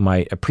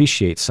might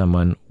appreciate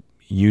someone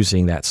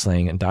using that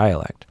slang and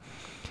dialect.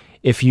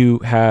 If you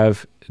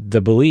have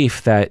the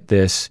belief that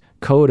this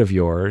code of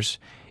yours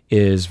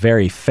is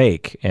very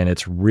fake and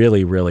it's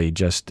really, really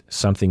just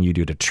something you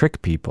do to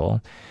trick people,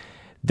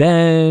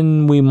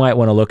 then we might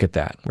want to look at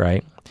that,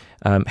 right?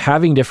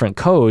 Having different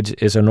codes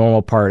is a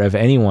normal part of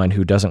anyone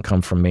who doesn't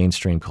come from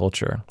mainstream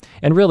culture.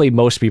 And really,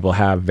 most people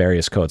have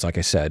various codes. Like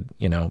I said,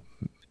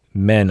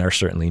 men are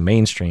certainly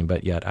mainstream,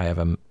 but yet I have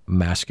a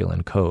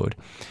masculine code.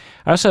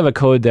 I also have a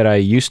code that I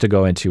used to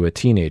go into with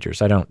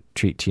teenagers. I don't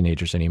treat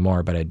teenagers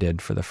anymore, but I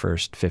did for the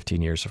first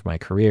 15 years of my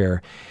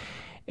career.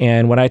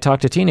 And when I talk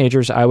to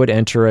teenagers, I would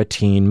enter a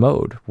teen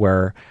mode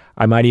where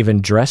I might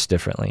even dress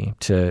differently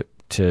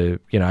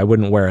I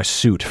wouldn't wear a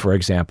suit, for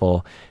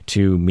example,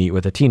 to meet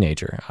with a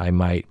teenager. I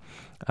might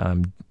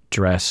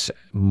dress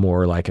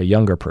more like a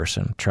younger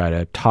person, try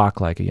to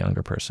talk like a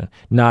younger person,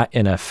 not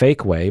in a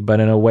fake way, but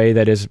in a way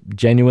that is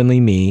genuinely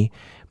me,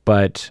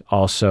 but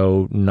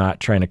also not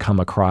trying to come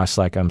across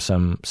like I'm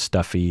some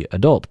stuffy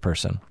adult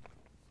person.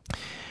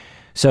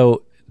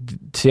 So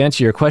to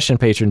answer your question,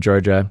 Patron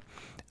Georgia,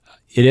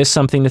 it is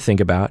something to think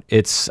about.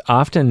 It's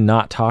often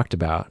not talked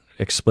about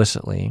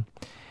explicitly.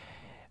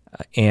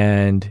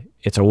 And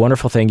it's a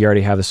wonderful thing. You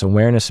already have this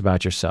awareness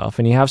about yourself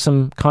and you have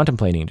some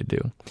contemplating to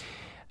do.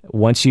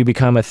 Once you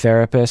become a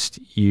therapist,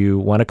 you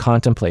want to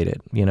contemplate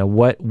it.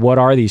 What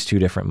are these two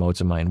different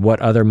modes of mind? What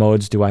other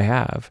modes do I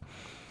have?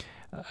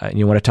 And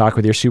you want to talk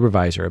with your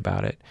supervisor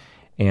about it.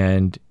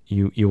 And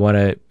you want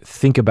to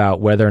think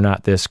about whether or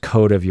not this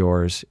code of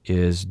yours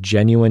is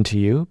genuine to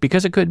you,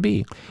 because it could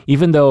be.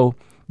 Even though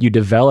you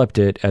developed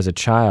it as a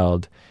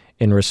child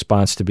in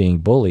response to being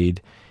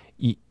bullied,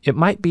 it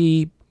might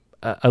be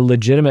a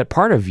legitimate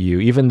part of you,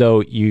 even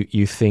though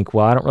you think,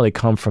 well, I don't really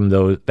come from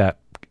that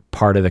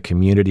part of the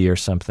community or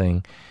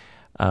something.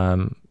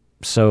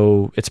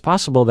 So it's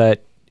possible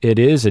that it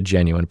is a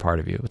genuine part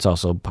of you. It's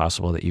also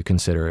possible that you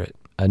consider it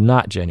a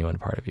not genuine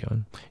part of you.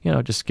 And,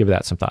 just give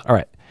that some thought. All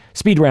right,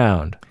 speed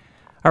round.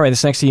 All right,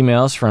 this next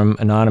email is from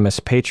anonymous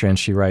patron.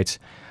 She writes,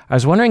 I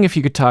was wondering if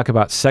you could talk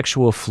about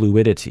sexual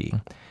fluidity.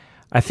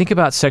 I think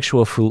about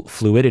sexual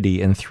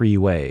fluidity in 3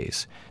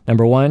 ways.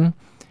 Number 1,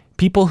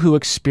 people who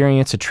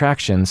experience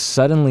attractions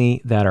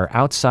suddenly that are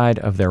outside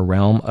of their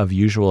realm of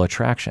usual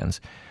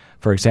attractions.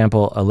 For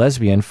example, a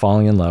lesbian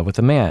falling in love with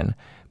a man,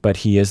 but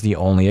he is the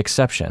only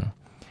exception.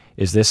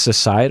 Is this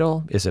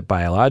societal? Is it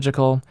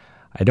biological?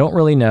 I don't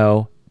really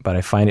know, but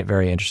I find it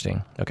very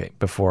interesting. Okay,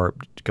 before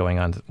going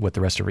on with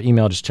the rest of her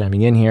email, just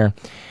chiming in here.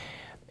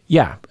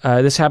 Yeah,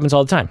 this happens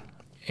all the time.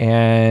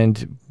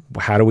 And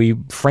how do we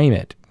frame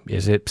it?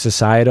 Is it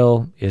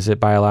societal? Is it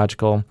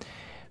biological?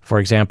 For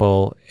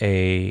example,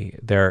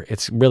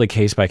 it's really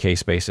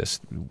case-by-case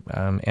basis,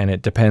 and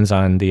it depends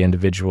on the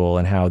individual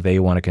and how they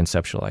want to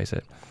conceptualize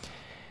it.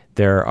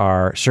 There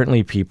are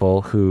certainly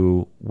people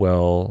who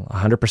will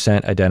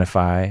 100%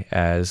 identify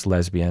as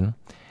lesbian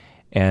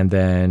and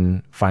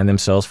then find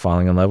themselves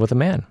falling in love with a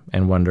man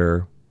and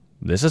wonder,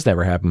 this has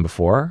never happened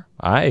before.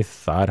 I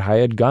thought I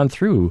had gone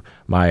through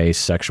my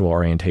sexual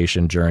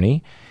orientation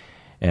journey,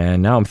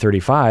 and now I'm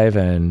 35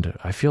 and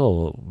I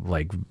feel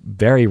like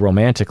very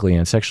romantically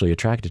and sexually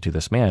attracted to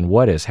this man.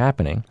 What is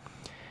happening?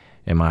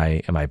 Am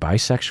I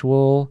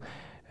bisexual?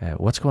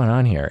 What's going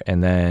on here?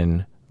 And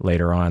then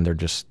later on,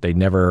 they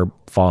never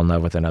fall in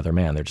love with another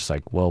man. They're just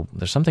like, well,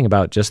 there's something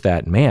about just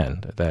that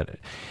man.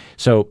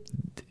 So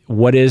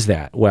what is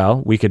that?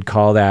 Well, we could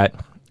call that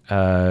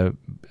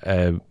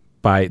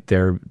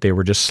they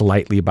were just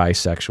slightly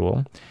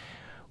bisexual.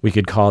 We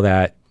could call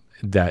that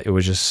it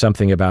was just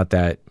something about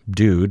that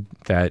dude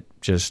that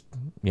just,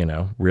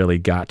 really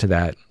got to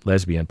that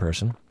lesbian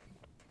person.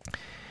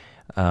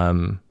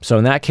 So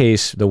in that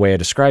case, the way I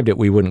described it,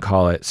 we wouldn't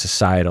call it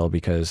societal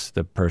because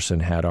the person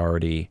had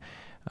already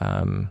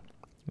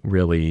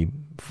really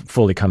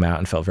fully come out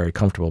and felt very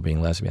comfortable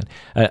being lesbian.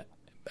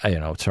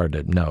 It's hard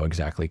to know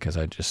exactly because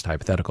I just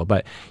hypothetical,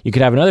 but you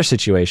could have another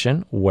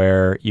situation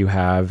where you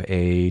have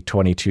a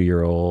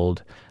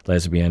 22-year-old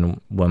lesbian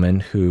woman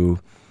who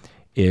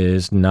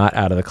is not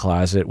out of the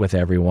closet with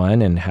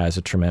everyone and has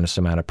a tremendous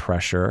amount of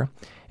pressure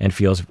and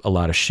feels a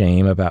lot of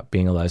shame about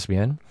being a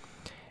lesbian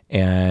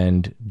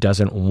and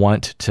doesn't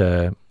want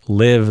to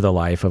live the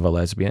life of a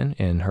lesbian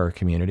in her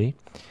community,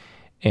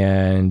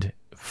 and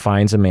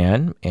finds a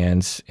man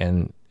and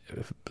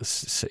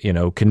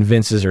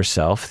convinces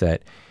herself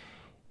that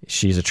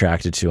she's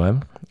attracted to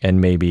him,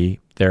 and maybe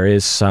there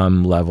is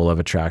some level of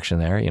attraction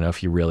there.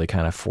 If you really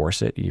kind of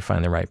force it, you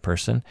find the right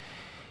person,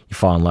 you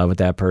fall in love with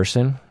that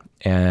person,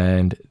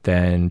 and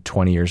then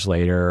 20 years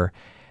later,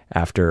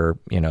 after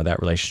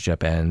that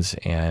relationship ends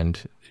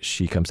and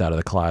she comes out of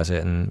the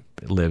closet and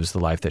lives the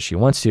life that she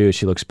wants to,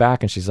 she looks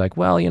back and she's like,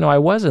 well, I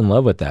was in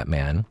love with that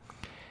man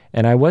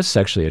and I was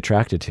sexually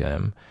attracted to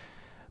him,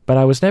 but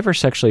I was never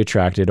sexually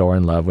attracted or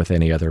in love with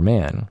any other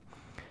man.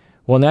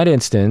 Well, in that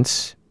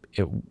instance,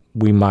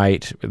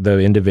 the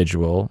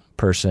individual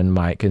person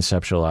might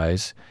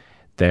conceptualize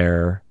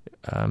their,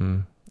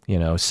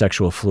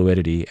 sexual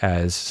fluidity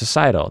as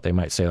societal. They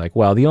might say like,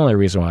 well, the only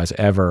reason why I was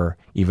ever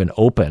even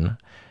open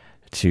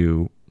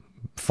to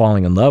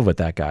falling in love with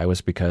that guy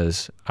was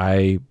because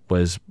I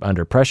was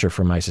under pressure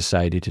from my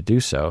society to do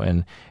so.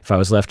 And if I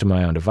was left to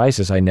my own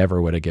devices, I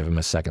never would have given him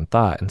a second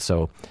thought. And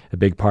so a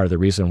big part of the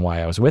reason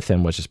why I was with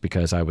him was just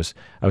because I was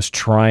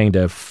trying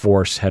to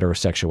force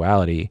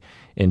heterosexuality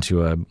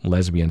into a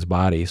lesbian's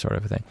body, sort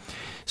of a thing.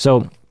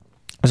 So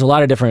there's a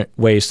lot of different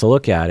ways to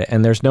look at it,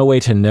 and there's no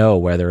way to know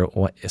whether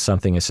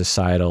something is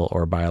societal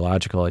or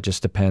biological. It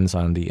just depends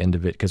on the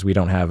individual, because we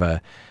don't have a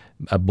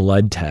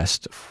blood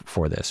test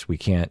for this. We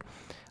can't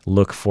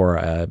look for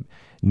a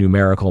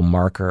numerical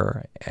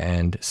marker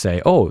and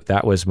say, oh,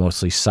 that was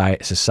mostly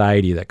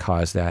society that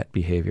caused that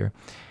behavior,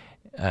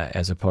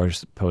 as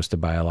opposed to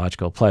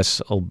biological.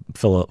 Plus,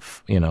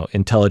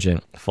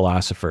 intelligent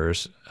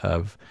philosophers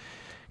of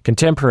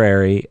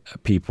contemporary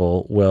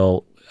people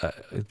will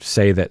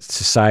say that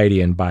society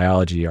and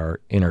biology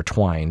are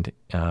intertwined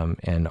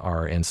and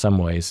are in some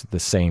ways the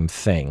same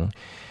thing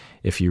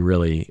if you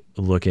really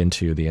look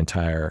into the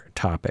entire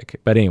topic.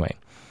 But anyway,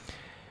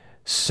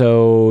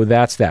 so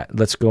that's that.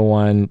 Let's go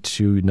on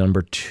to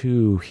number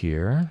 2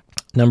 here.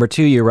 Number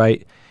 2, you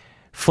write,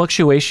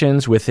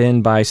 fluctuations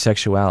within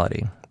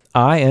bisexuality.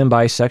 I am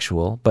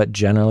bisexual, but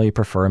generally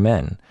prefer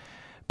men.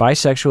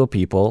 Bisexual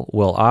people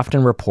will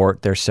often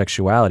report their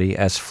sexuality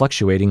as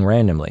fluctuating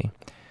randomly.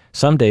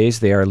 Some days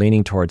they are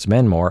leaning towards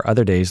men more,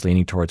 other days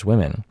leaning towards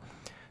women.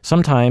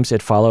 Sometimes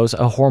it follows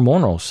a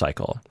hormonal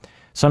cycle.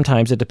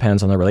 Sometimes it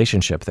depends on the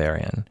relationship they're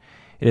in.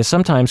 It is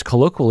sometimes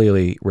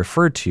colloquially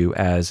referred to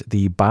as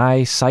the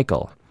bi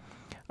cycle.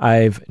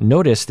 I've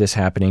noticed this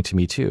happening to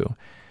me too.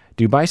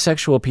 Do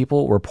bisexual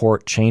people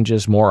report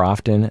changes more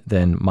often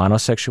than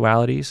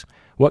monosexualities?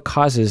 What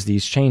causes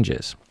these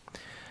changes?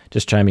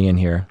 just chiming in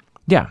here.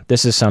 Yeah,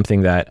 this is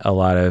something that a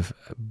lot of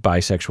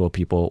bisexual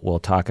people will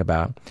talk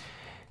about.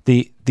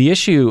 The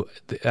issue,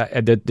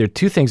 there are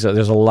two things.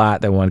 There's a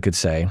lot that one could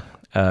say,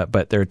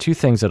 but there are two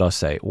things that I'll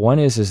say. One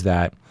is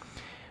that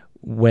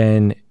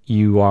when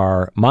you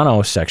are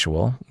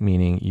monosexual,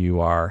 meaning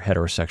you are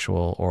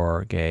heterosexual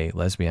or gay,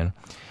 lesbian,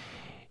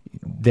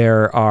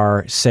 there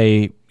are,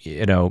 say,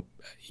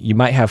 you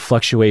might have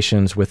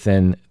fluctuations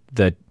within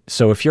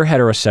so if you're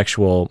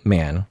heterosexual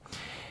man,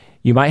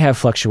 you might have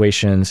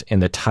fluctuations in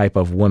the type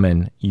of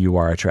woman you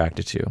are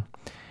attracted to,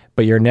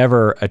 but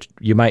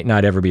you might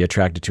not ever be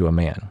attracted to a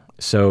man.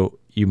 So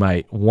you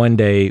might one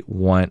day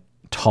want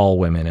tall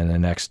women, and the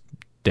next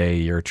day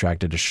you're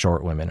attracted to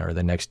short women, or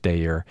the next day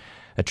you're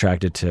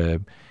attracted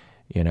to,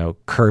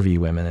 curvy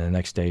women, and the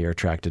next day you're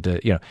attracted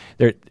to,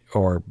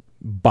 or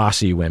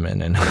bossy women,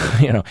 and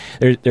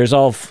there's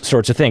all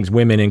sorts of things.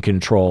 Women in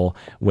control,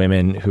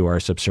 women who are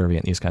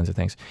subservient, these kinds of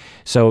things.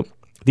 So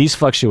these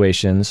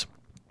fluctuations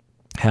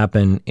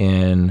happen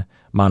in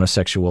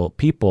monosexual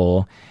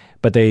people,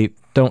 but they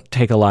don't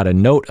take a lot of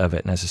note of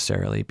it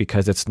necessarily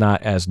because it's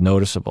not as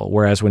noticeable.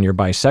 Whereas when you're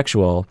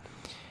bisexual,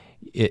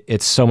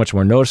 it's so much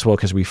more noticeable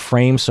because we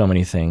frame so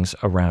many things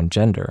around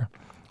gender.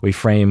 We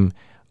frame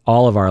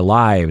all of our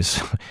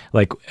lives.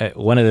 Like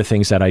one of the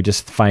things that I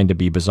just find to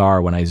be bizarre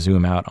when I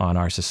zoom out on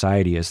our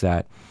society is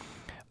that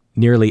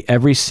nearly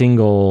every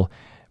single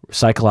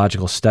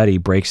psychological study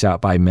breaks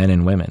out by men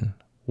and women.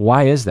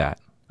 Why is that?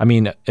 I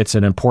mean, it's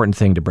an important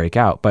thing to break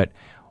out, but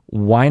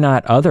why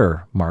not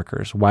other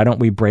markers? Why don't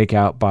we break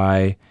out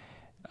by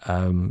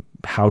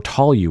how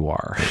tall you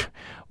are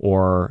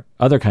or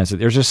other kinds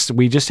of,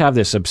 we just have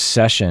this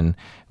obsession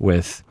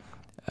with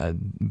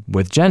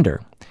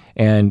gender.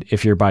 And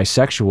if you're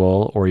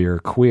bisexual or you're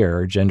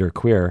queer, gender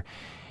queer,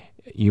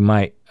 you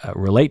might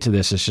relate to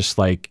this. It's just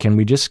like, can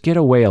we just get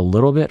away a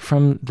little bit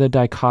from the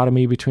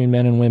dichotomy between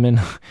men and women?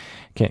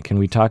 Can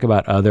we talk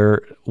about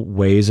other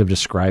ways of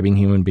describing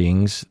human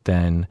beings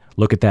than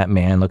look at that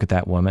man, look at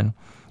that woman?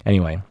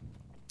 Anyway,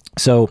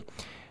 so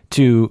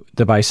to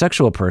the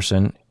bisexual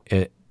person,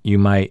 you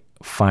might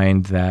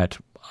find that,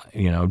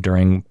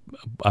 during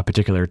a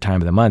particular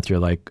time of the month, you're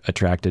like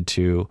attracted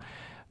to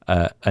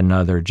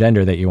another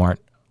gender that you aren't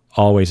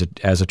always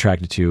as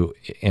attracted to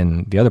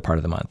in the other part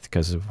of the month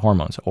because of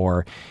hormones.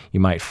 Or you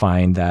might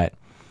find that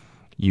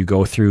you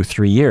go through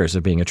 3 years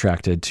of being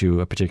attracted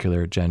to a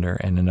particular gender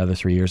and another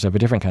 3 years of a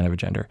different kind of a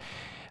gender.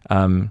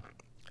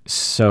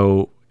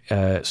 So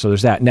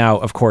there's that. Now,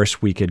 of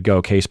course, we could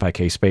go case by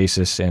case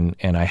basis, and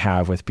I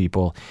have with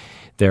people.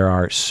 There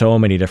are so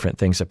many different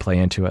things that play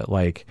into it.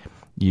 Like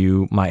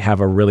you might have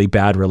a really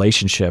bad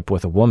relationship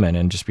with a woman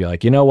and just be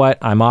like, you know what?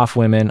 I'm off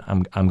women.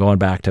 I'm going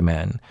back to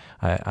men.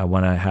 I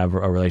want to have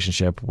a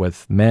relationship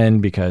with men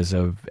because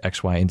of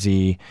X, Y, and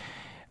Z.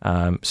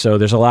 So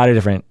there's a lot of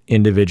different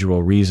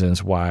individual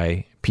reasons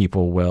why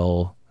people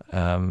will,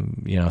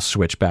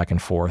 switch back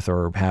and forth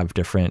or have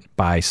different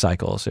bi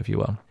cycles, if you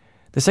will.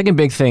 The second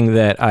big thing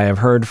that I have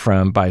heard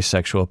from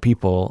bisexual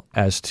people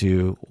as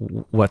to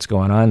what's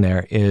going on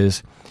there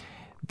is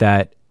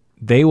that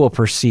they will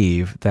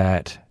perceive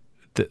that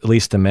at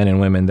least the men and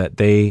women that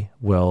they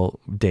will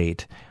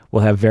date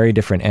will have very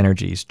different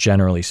energies,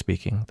 generally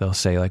speaking. They'll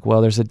say like,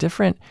 well, there's a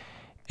different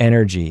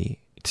energy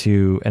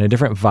and a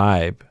different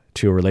vibe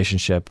to a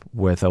relationship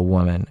with a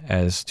woman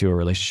as to a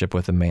relationship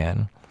with a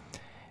man.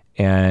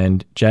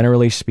 And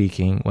generally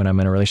speaking, when I'm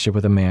in a relationship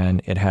with a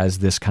man, it has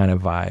this kind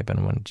of vibe.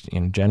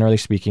 And generally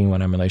speaking,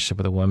 when I'm in a relationship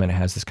with a woman, it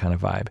has this kind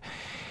of vibe.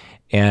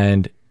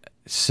 And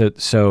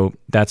so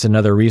that's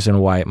another reason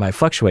why it might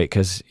fluctuate,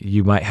 because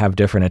you might have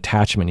different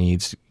attachment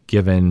needs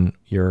given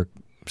your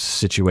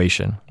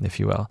situation, if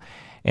you will.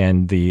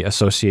 And the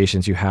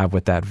associations you have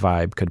with that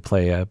vibe could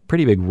play a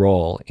pretty big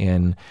role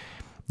in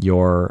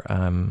your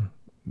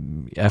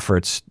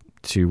efforts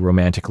to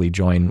romantically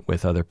join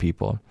with other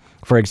people.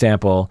 For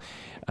example,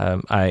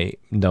 I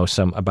know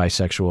a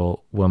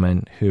bisexual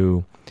woman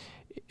who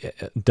she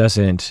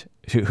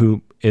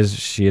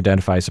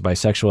identifies as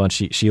bisexual,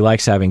 and she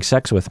likes having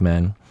sex with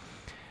men,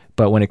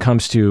 but when it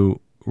comes to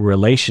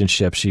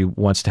relationships, she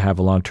wants to have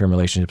long-term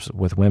relationships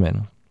with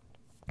women.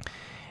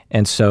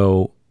 And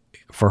so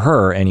for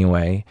her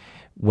anyway,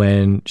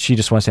 when she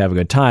just wants to have a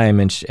good time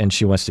and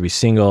she wants to be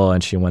single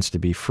and she wants to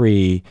be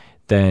free,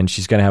 then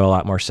she's going to have a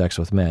lot more sex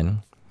with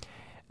men.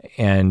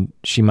 And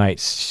she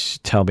might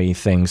tell me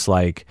things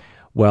like,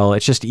 well,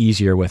 it's just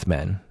easier with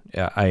men.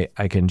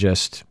 I can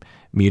just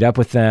meet up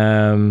with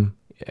them,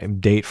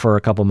 date for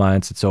a couple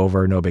months, it's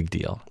over, no big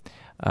deal.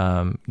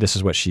 This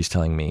is what she's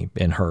telling me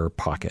in her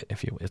pocket.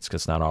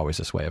 It's not always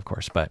this way, of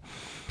course,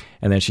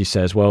 and then she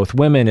says, well, with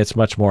women, it's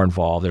much more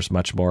involved. There's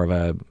much more of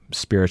a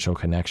spiritual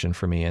connection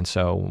for me. And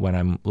so when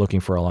I'm looking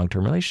for a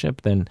long-term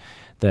relationship, then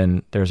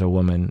there's a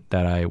woman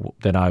that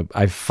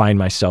I find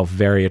myself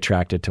very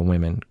attracted to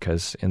women,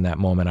 because in that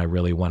moment, I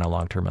really want a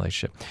long-term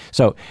relationship.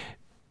 So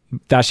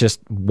that's just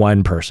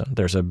one person.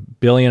 There's a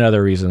billion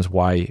other reasons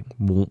why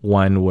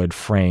one would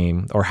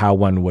frame or how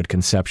one would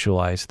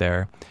conceptualize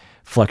their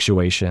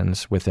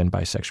fluctuations within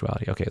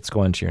bisexuality. Okay, let's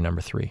go into your number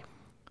 3.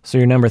 So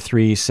your number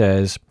 3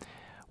 says,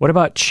 what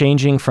about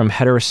changing from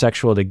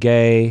heterosexual to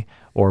gay,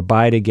 or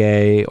bi to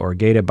gay, or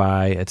gay to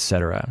bi,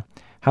 etc.?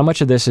 How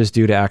much of this is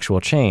due to actual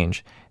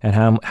change, and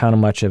how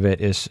much of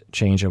it is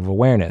change of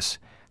awareness?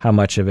 How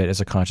much of it is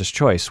a conscious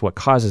choice? What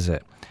causes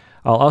it?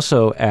 I'll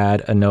also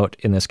add a note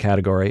in this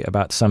category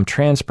about some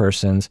trans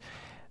persons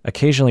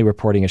occasionally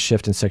reporting a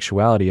shift in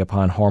sexuality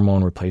upon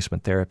hormone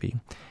replacement therapy.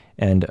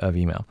 End of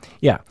email.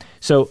 Yeah.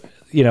 So,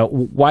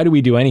 why do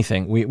we do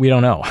anything? We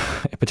don't know,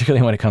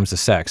 particularly when it comes to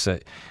sex.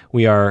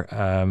 We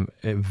are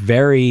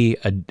very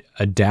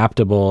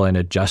adaptable and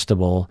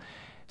adjustable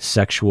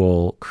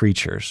sexual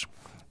creatures.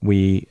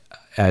 We,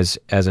 as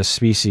a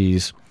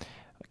species,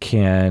 we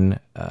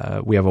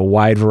have a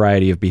wide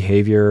variety of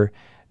behavior,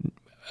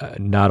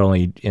 not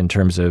only in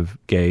terms of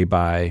gay,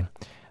 bi,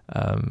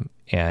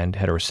 and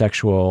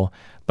heterosexual,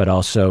 but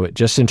also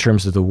just in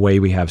terms of the way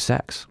we have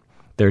sex.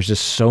 There's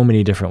just so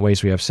many different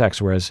ways we have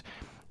sex, whereas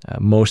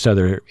most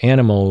other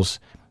animals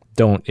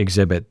don't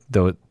exhibit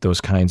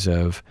those kinds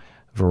of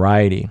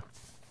variety.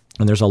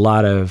 And there's a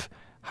lot of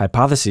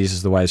hypotheses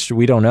as to why it's true.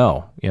 We don't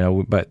know,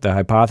 but the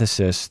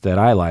hypothesis that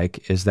I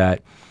like is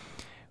that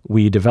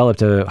we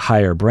developed a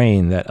higher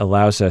brain that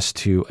allows us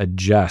to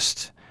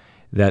adjust.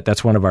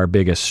 That's one of our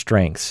biggest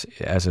strengths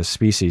as a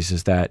species,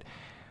 is that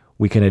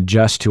we can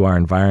adjust to our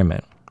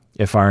environment.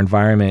 If our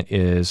environment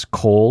is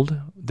cold,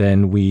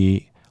 then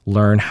we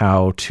learn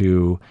how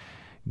to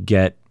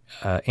get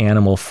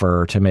animal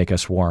fur to make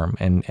us warm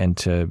and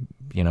to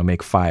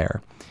make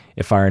fire.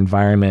 If our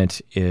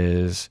environment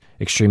is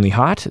extremely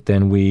hot,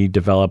 then we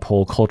develop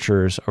whole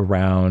cultures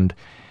around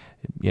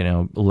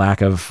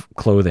lack of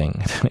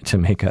clothing to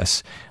make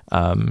us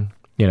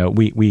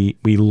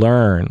we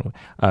learn.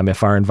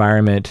 If our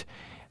environment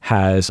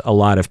has a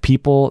lot of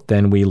people,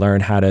 then we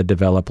learn how to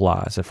develop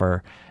laws. If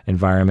our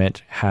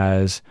environment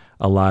has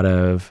a lot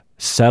of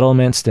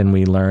settlements, then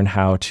we learn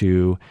how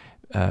to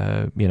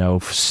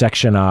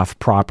section off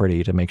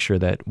property to make sure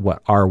that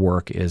what our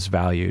work is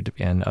valued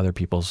and other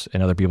people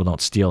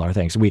don't steal our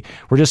things.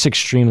 We're just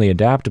extremely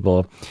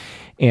adaptable,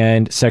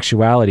 and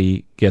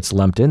sexuality gets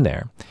lumped in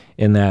there.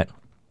 In that,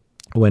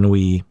 when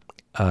we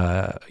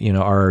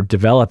are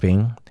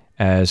developing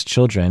as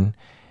children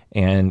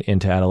and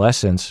into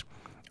adolescence,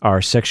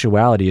 our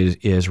sexuality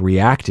is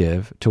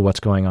reactive to what's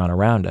going on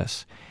around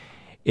us.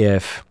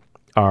 If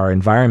our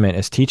environment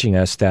is teaching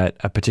us that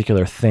a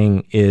particular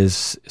thing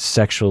is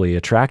sexually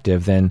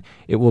attractive, then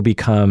it will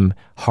become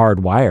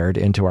hardwired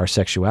into our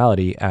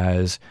sexuality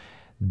as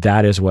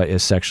that is what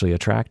is sexually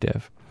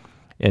attractive.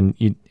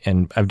 And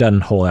I've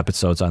done whole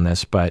episodes on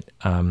this, but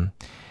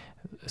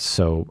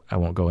so I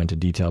won't go into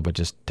detail, but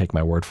just take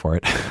my word for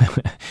it.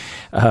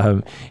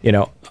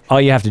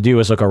 All you have to do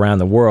is look around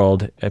the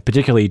world,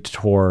 particularly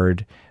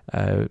toward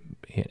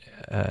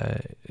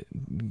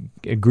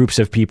groups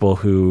of people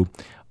who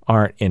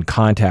aren't in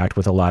contact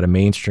with a lot of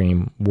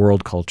mainstream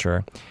world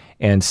culture,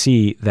 and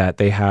see that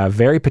they have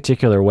very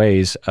particular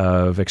ways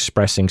of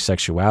expressing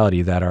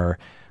sexuality that are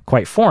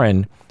quite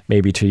foreign,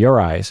 maybe to your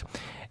eyes,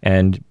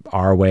 and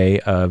our way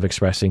of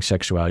expressing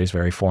sexuality is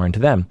very foreign to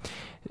them.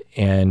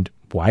 And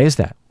why is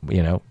that?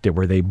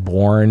 Were they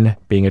born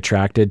being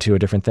attracted to a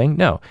different thing?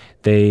 No.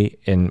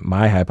 In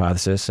my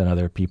hypothesis and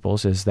other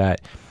people's, is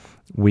that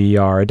we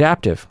are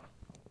adaptive.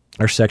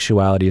 Our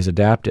sexuality is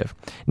adaptive.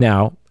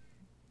 Now,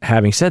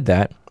 having said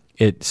that,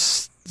 it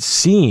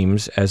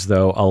seems as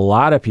though a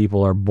lot of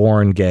people are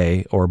born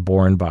gay or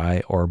born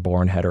bi or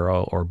born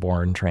hetero or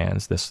born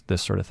trans, this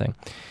sort of thing,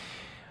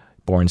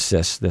 born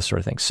cis, this sort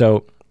of thing.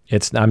 So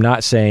I'm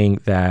not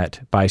saying that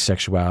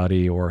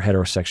bisexuality or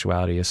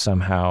heterosexuality is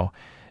somehow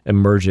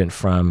emergent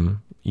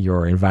from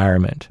your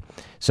environment.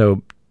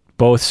 So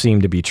both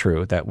seem to be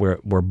true, that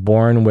we're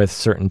born with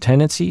certain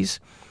tendencies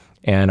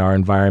and our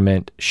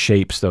environment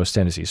shapes those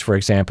tendencies. For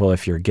example,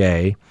 if you're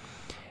gay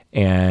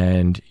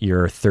and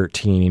you're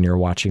 13 and you're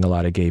watching a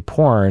lot of gay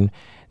porn,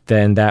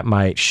 then that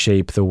might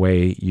shape the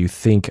way you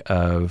think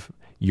of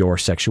your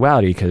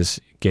sexuality, because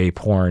gay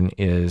porn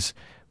is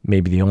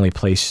maybe the only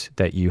place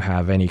that you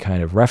have any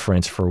kind of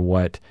reference for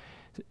what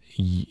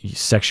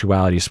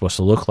sexuality is supposed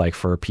to look like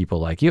for people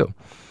like you.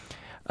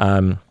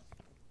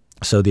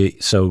 So the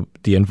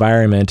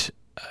environment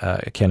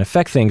can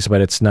affect things,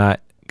 but it's not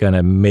going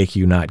to make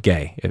you not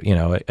gay.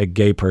 A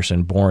gay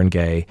person born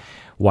gay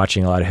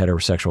watching a lot of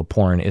heterosexual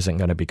porn isn't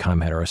going to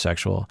become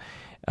heterosexual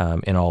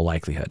in all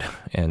likelihood,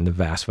 in the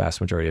vast, vast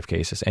majority of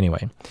cases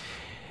anyway.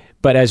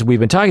 But as we've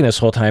been talking this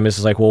whole time,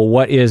 it's like, well,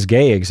 what is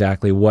gay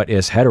exactly? What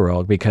is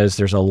hetero? Because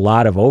there's a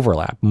lot of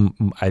overlap.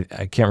 I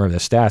can't remember the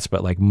stats,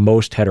 but like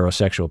most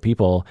heterosexual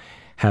people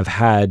have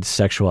had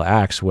sexual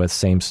acts with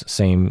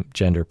same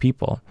gender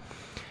people.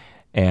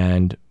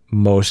 And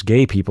most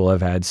gay people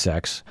have had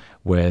sex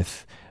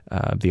with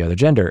the other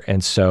gender.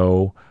 And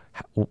so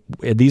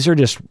these are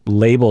just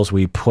labels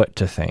we put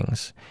to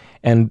things.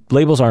 And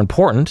labels are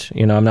important.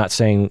 I'm not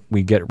saying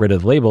we get rid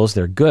of labels.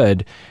 They're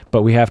good,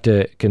 but we have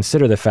to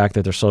consider the fact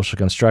that they're social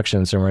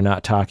constructions, and we're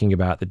not talking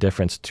about the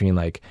difference between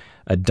like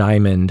a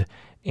diamond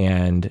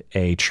and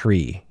a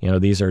tree.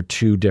 These are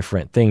two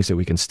different things that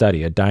we can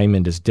study. A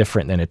diamond is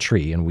different than a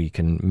tree, and we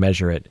can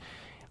measure it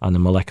on the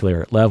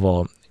molecular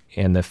level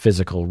in the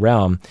physical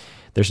realm.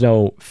 There's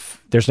no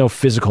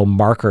physical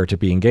marker to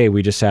being gay.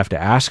 We just have to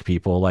ask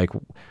people, like,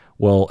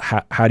 well,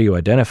 how do you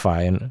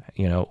identify? And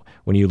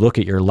when you look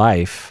at your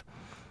life,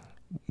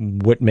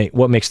 what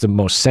makes the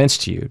most sense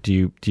to you?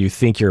 Do you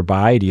think you're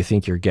bi? Do you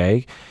think you're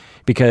gay?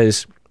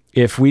 Because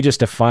if we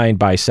just define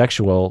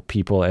bisexual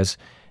people as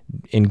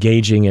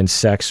engaging in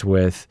sex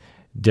with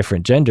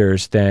different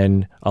genders,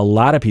 then a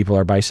lot of people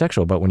are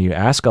bisexual. But when you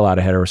ask a lot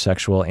of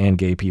heterosexual and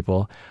gay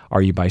people,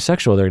 are you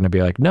bisexual? They're going to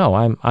be like, no,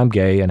 I'm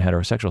gay and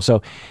heterosexual.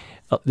 So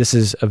this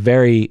is a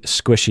very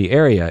squishy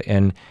area.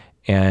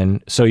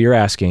 And so you're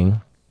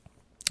asking,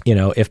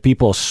 if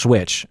people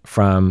switch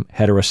from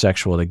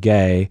heterosexual to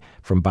gay,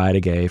 from bi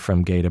to gay,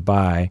 from gay to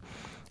bi,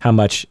 how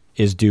much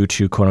is due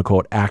to quote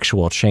unquote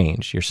actual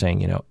change? You're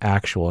saying,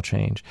 actual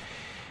change.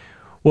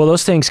 Well,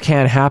 those things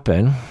can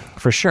happen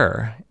for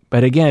sure.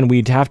 But again,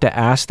 we'd have to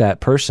ask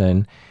that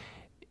person,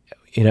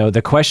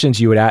 the questions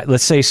you would ask.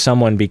 Let's say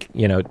someone,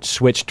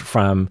 switched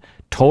from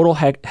total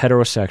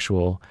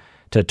heterosexual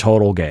to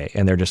total gay.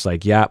 And they're just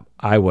like, yeah,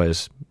 I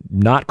was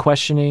not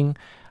questioning.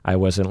 I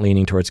wasn't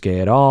leaning towards gay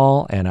at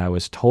all. And I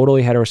was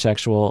totally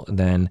heterosexual.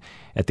 Then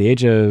at the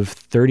age of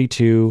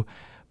 32,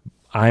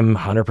 I'm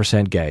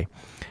 100% gay.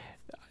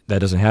 That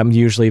doesn't happen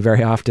usually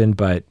very often,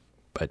 but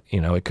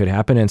it could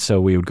happen. And so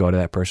we would go to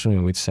that person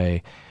and we'd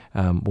say,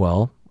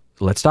 well,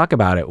 let's talk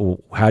about it.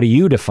 How do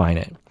you define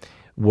it?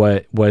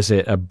 What was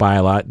it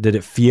did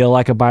it feel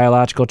like a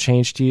biological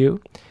change to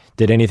you?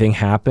 Did anything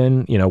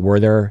happen?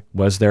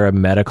 Was there a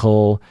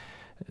medical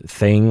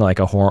thing, like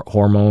a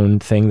hormone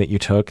thing that you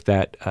took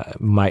that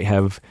might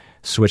have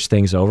switched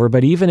things over?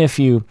 But even if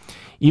you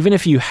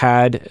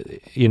had,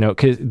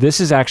 because this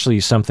is actually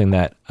something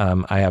that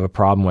I have a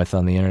problem with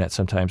on the internet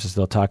sometimes, is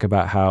they'll talk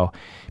about how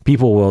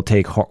people will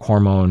take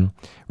hormone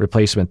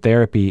replacement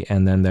therapy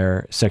and then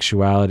their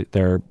sexual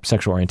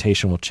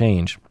orientation will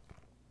change.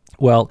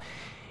 Well,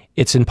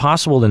 it's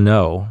impossible to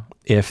know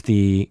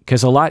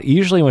because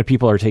usually when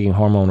people are taking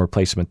hormone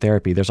replacement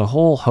therapy, there's a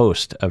whole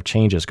host of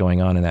changes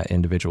going on in that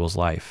individual's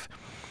life.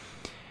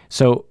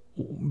 So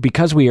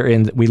because we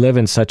live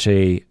in such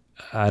a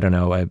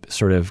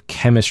sort of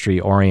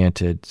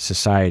chemistry-oriented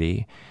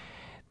society,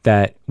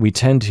 that we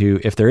tend to,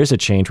 if there is a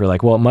change, we're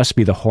like, well, it must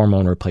be the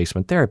hormone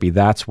replacement therapy.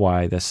 That's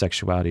why the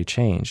sexuality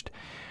changed.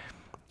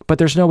 But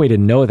there's no way to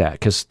know that,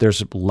 because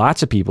there's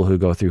lots of people who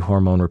go through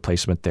hormone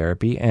replacement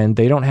therapy and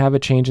they don't have a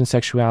change in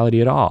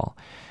sexuality at all.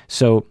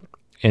 So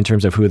in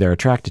terms of who they're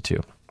attracted to.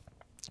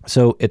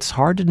 So it's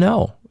hard to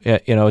know.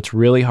 It's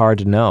really hard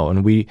to know.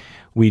 And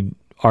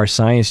our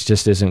science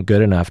just isn't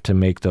good enough to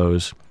make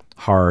those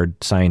hard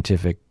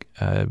scientific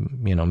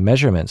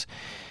measurements.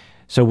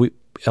 So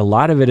a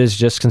lot of it is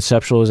just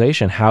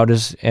conceptualization.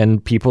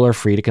 And people are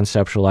free to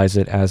conceptualize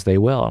it as they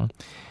will.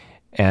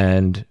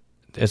 And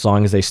as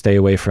long as they stay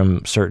away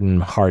from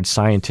certain hard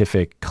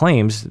scientific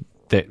claims,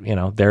 that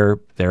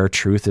their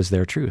truth is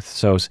their truth.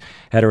 So a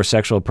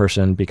heterosexual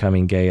person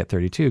becoming gay at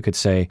 32 could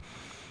say,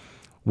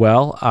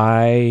 well,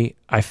 I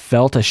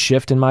felt a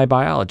shift in my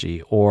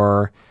biology,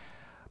 or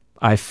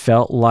I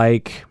felt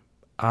like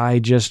I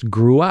just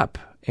grew up.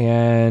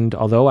 And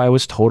although I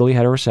was totally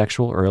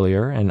heterosexual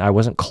earlier, and I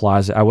wasn't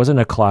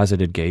a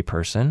closeted gay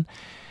person,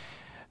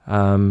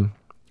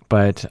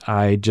 but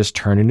I just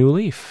turned a new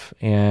leaf.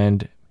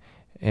 And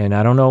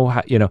I don't know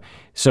how,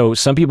 so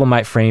some people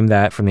might frame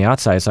that from the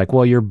outside. It's like,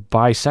 well, you're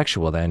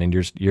bisexual then, and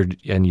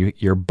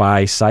your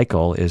bi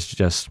cycle is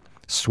just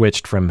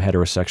switched from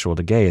heterosexual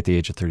to gay at the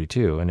age of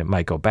 32, and it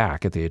might go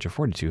back at the age of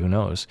 42. Who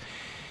knows?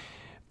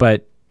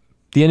 But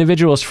the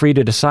individual is free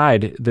to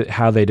decide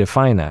how they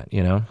define that.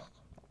 You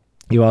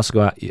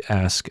also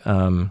ask,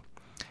 how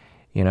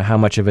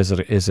much of it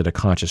is it a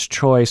conscious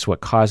choice?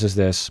 What causes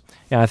this?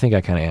 Yeah, I think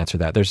I kind of answered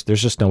that. There's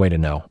just no way to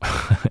know.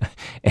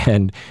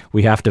 And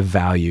we have to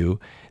value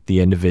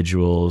the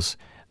individual's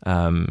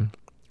narrative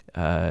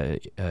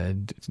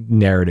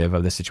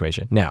of the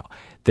situation. Now,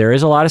 there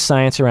is a lot of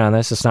science around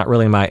this. It's not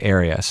really my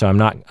area. So I'm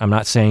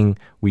not saying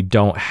we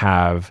don't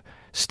have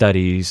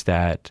studies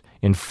that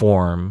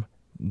inform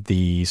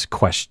these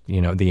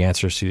the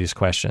answers to these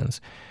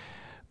questions.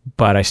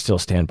 But I still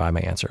stand by my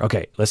answer.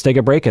 Okay, let's take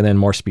a break and then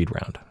more speed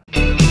round.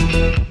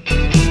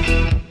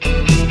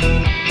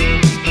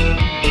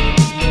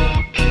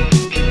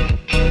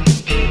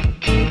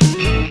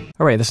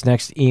 All right, this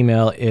next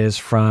email is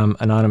from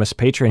anonymous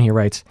patron. He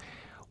writes,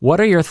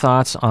 what are your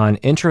thoughts on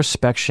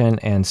introspection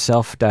and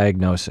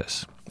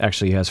self-diagnosis?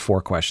 Actually, he has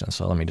 4 questions,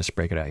 so let me just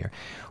break it out here.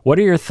 What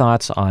are your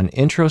thoughts on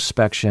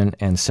introspection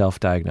and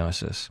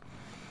self-diagnosis?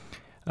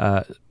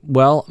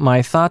 Well,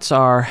 my thoughts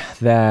are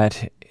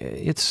that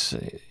it's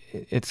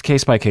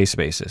case-by-case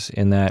basis,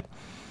 in that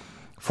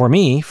for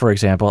me, for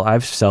example,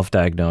 I've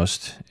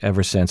self-diagnosed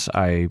ever since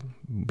I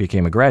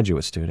became a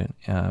graduate student,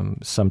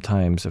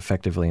 sometimes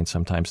effectively and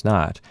sometimes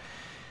not.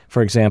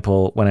 For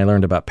example, when I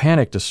learned about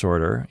panic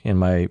disorder in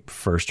my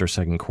first or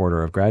second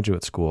quarter of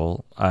graduate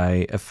school,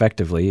 I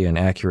effectively and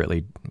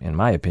accurately, in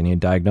my opinion,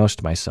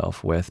 diagnosed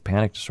myself with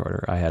panic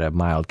disorder. I had a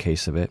mild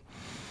case of it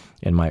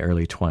in my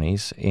early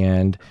 20s,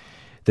 and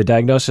the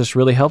diagnosis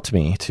really helped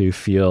me to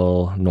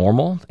feel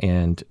normal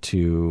and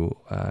to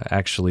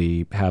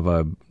actually have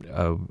a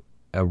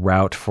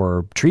route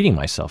for treating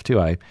myself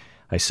too. I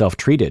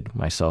self-treated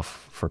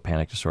myself for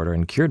panic disorder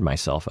and cured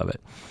myself of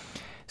it.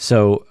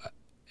 So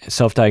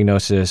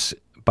self-diagnosis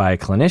by a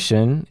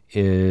clinician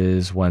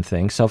is one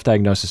thing.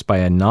 Self-diagnosis by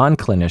a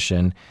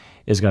non-clinician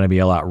is going to be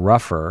a lot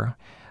rougher,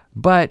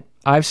 but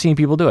I've seen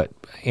people do it,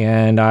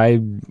 and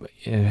I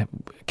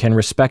can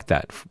respect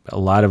that. A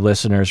lot of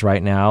listeners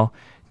right now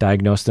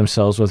diagnose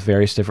themselves with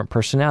various different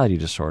personality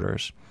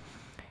disorders,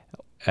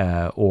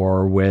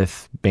 or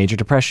with major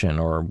depression,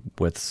 or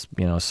with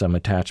some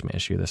attachment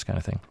issue, this kind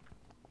of thing.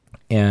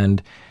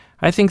 And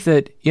I think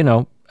that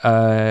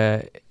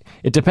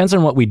it depends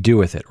on what we do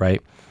with it,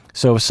 right?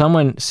 So if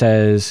someone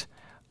says,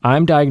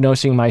 I'm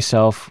diagnosing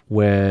myself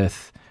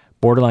with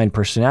borderline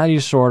personality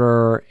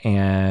disorder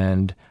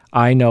and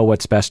I know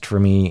what's best for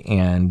me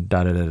and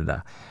da-da-da-da-da.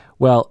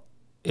 Well,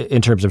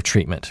 in terms of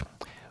treatment.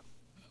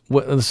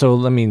 So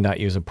let me not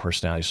use a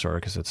personality disorder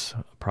because it's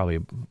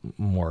probably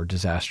more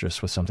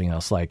disastrous with something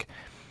else. Like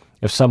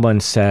if someone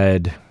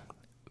said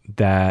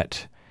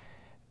that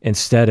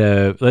instead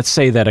of, let's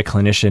say that a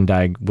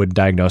clinician would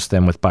diagnose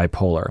them with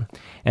bipolar,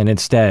 and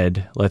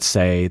instead, let's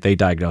say they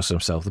diagnose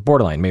themselves with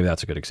borderline. Maybe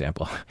that's a good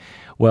example.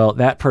 Well,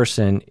 that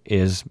person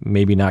is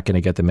maybe not going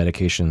to get the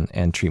medication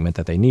and treatment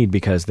that they need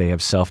because they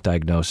have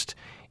self-diagnosed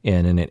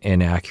in an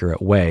inaccurate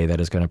way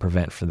that is going to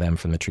prevent them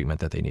from the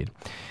treatment that they need.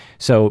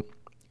 So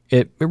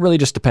it really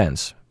just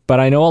depends. But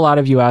I know a lot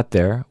of you out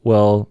there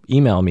will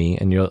email me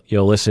and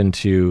you'll listen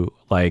to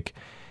like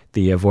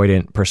the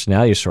avoidant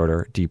personality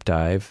disorder deep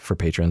dive for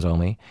patrons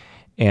only,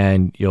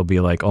 and you'll be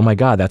like, oh my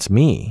God, that's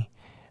me.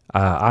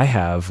 I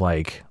have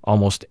like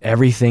almost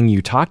everything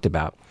you talked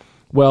about.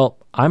 Well,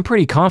 I'm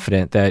pretty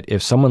confident that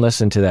if someone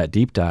listened to that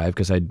deep dive,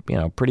 because I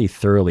pretty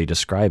thoroughly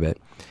describe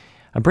it,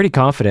 I'm pretty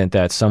confident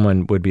that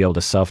someone would be able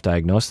to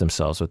self-diagnose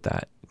themselves with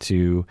that,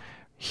 to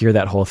hear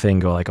that whole thing,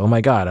 go like, oh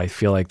my God, I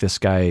feel like this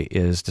guy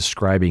is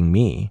describing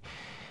me.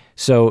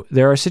 So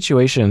there are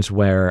situations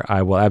where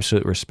I will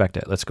absolutely respect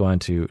it. Let's go on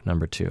to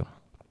number 2.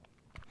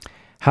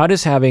 How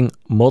does having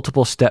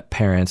multiple step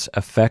parents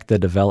affect the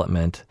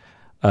development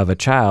of a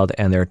child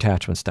and their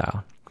attachment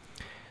style?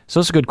 So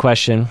it's a good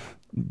question.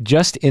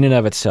 Just in and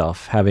of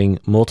itself, having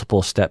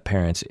multiple step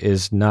parents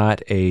is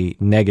not a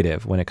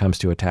negative when it comes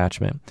to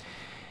attachment.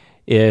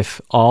 If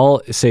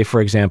say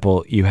for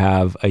example, you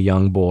have a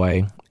young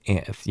boy,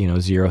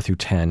 0 through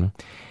 10,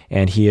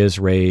 and he is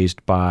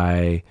raised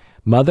by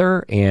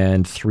mother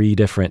and 3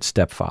 different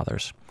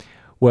stepfathers.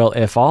 Well,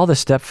 if all the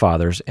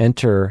stepfathers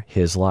enter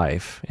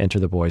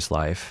the boy's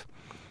life,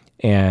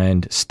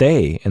 and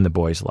stay in the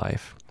boy's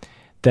life,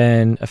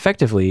 then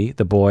effectively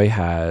the boy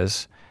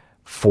has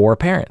 4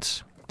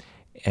 parents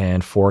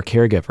and 4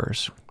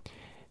 caregivers.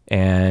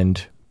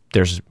 And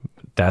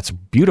that's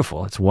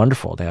beautiful. It's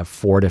wonderful to have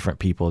 4 different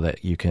people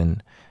that you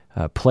can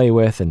play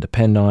with and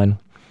depend on,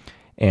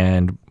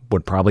 and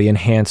would probably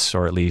enhance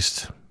or at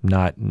least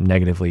not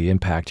negatively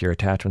impact your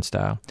attachment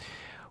style.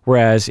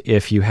 Whereas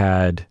if you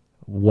had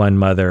one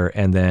mother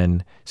and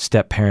then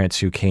step parents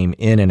who came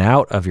in and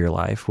out of your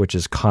life, which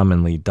is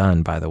commonly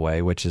done, by the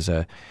way, which is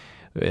a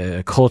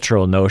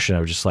cultural notion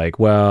of just like,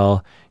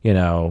 well,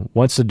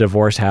 once the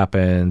divorce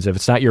happens, if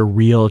it's not your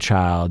real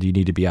child, you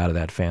need to be out of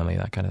that family,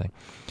 that kind of thing.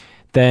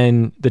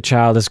 Then the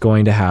child is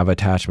going to have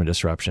attachment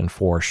disruption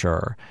for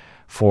sure.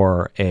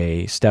 For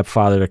a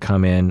stepfather to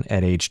come in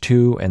at age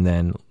 2 and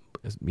then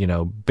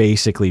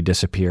basically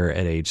disappear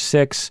at age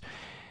 6,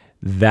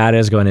 that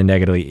is going to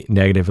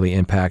negatively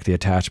impact the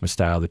attachment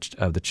style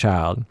of the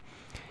child.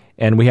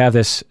 And we have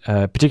this,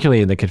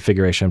 particularly in the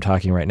configuration I'm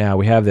talking right now,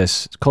 we have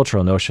this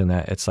cultural notion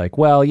that it's like,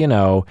 well,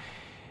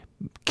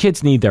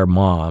 kids need their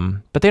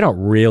mom, but they don't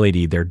really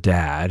need their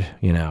dad,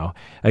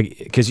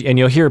 and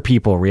you'll hear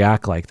people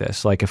react like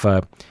this. Like if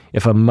you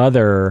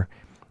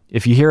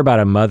hear about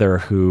a mother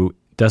who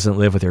doesn't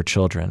live with her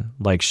children,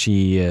 like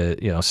she,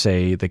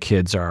 say the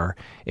kids are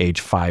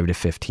age 5 to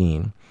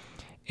 15,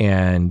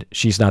 and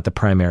she's not the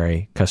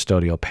primary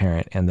custodial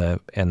parent, and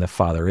the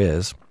father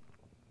is,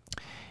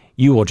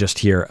 you will just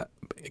hear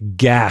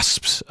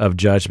gasps of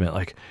judgment,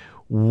 like,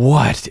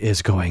 what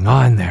is going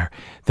on there?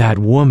 That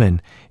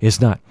woman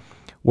is not.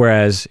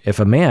 Whereas if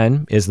a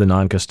man is the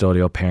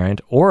non-custodial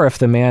parent, or if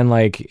the man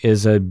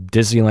is a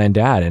Disneyland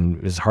dad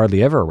and is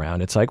hardly ever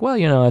around, it's like,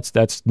 well,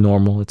 that's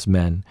normal. It's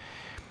men.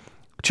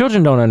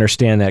 Children don't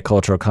understand that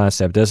cultural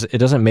concept. It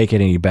doesn't make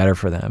it any better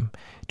for them.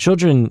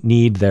 Children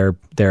need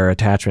their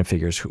attachment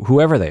figures,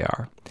 whoever they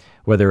are,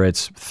 whether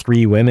it's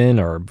 3 women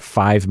or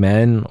 5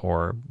 men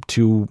or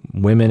 2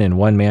 women and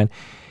 1 man.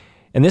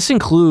 And this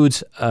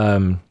includes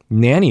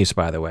nannies,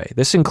 by the way.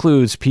 This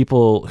includes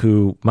people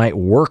who might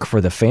work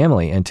for the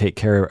family and take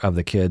care of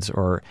the kids,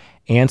 or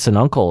aunts and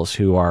uncles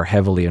who are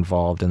heavily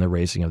involved in the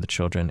raising of the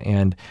children.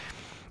 And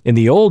In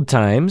the old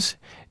times,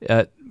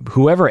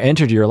 whoever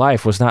entered your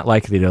life was not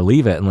likely to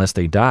leave it unless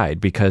they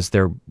died, because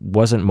there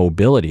wasn't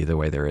mobility the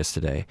way there is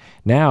today.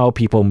 Now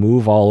people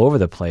move all over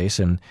the place,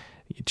 and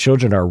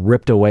children are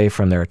ripped away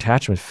from their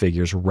attachment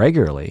figures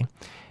regularly.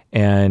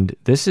 And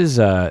this is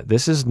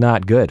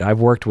not good. I've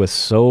worked with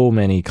so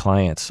many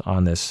clients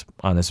on this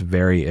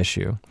very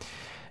issue.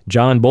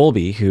 John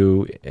Bowlby,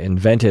 who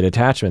invented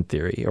attachment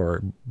theory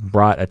or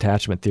brought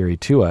attachment theory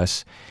to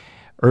us,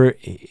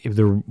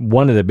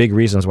 one of the big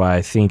reasons why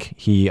I think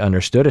he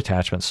understood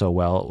attachment so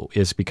well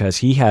is because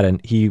he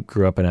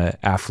grew up in an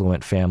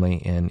affluent family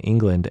in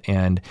England,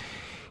 and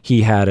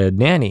he had a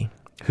nanny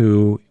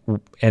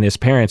and his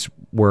parents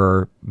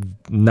were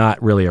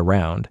not really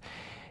around.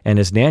 And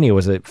his nanny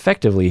was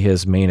effectively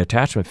his main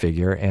attachment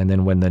figure. And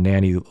then when the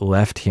nanny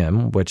left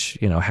him, which,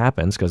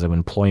 happens because of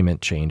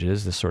employment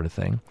changes, this sort of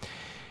thing,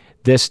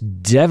 this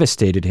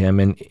devastated him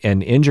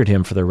and injured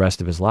him for the rest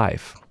of his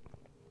life.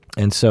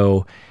 And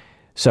so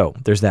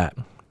there's that.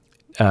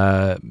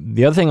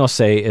 The other thing I'll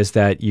say is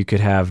that you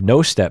could have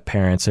no step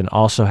parents and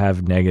also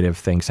have negative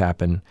things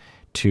happen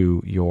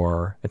to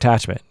your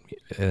attachment.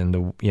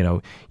 And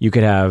you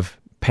could have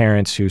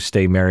parents who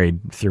stay married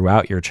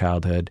throughout your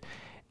childhood,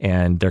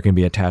 and there can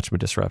be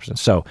attachment disruption.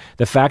 So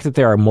the fact that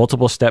there are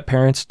multiple step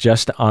parents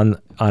just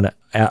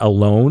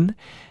alone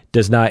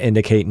does not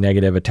indicate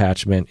negative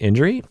attachment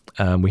injury.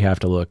 We have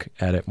to look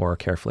at it more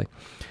carefully.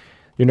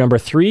 Your number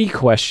 3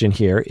 question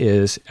here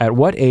is, at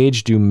what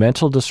age do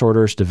mental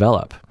disorders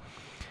develop?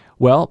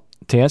 Well,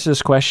 to answer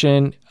this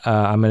question,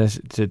 I'm going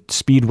to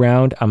speed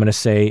round. I'm going to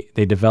say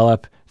they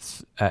develop,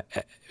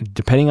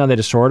 depending on the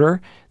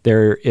disorder,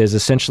 there is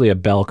essentially a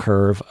bell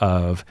curve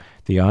of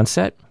the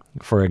onset.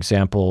 For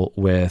example,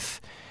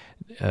 with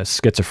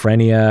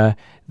schizophrenia,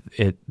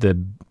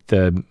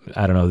 the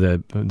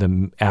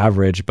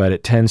average, but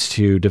it tends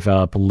to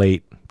develop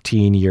late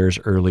teen years,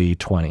 early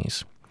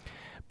 20s.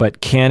 But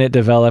can it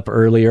develop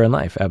earlier in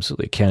life?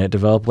 Absolutely. Can it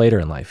develop later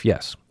in life?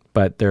 Yes.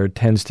 But there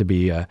tends to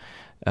be a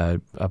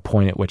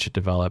point at which it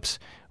develops,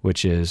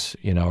 which is,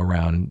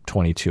 around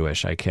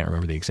 22-ish. I can't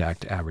remember the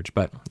exact average,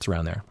 but it's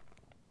around there.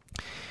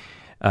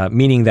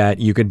 Meaning that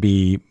you could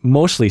be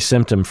mostly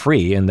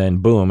symptom-free, and then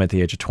boom, at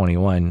the age of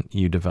 21,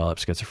 you develop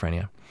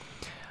schizophrenia.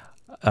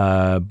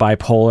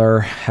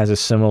 Bipolar has a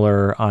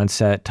similar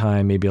onset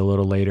time, maybe a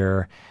little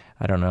later.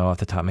 I don't know off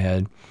the top of my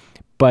head.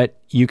 But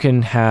you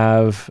can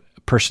have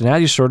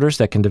personality disorders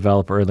that can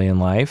develop early in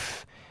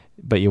life,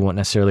 but you won't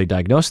necessarily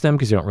diagnose them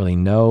because you don't really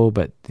know,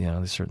 but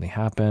they certainly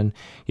happen.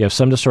 You have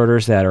some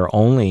disorders that are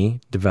only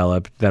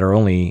developed,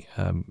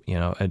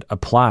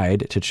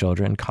 applied to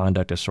children,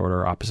 conduct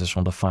disorder,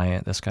 oppositional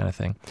defiant, this kind of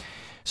thing.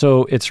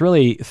 So it's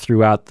really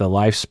throughout the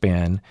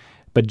lifespan,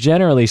 but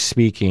generally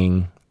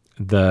speaking,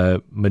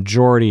 the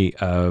majority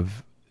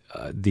of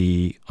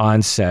the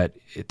onset,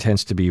 it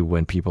tends to be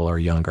when people are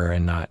younger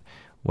and not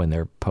when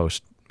they're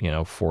post,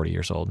 40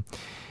 years old.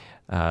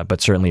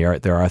 But certainly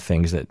there are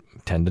things that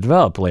tend to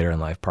develop later in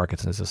life,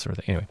 Parkinson's, this sort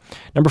of thing. Anyway,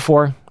 number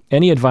 4,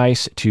 any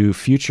advice to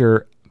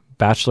future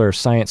Bachelor of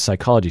Science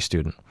psychology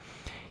student?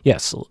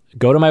 Yes,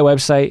 go to my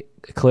website,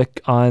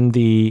 click on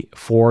the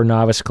For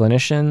Novice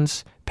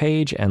Clinicians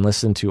page, and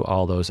listen to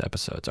all those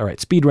episodes. All right,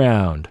 speed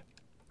round.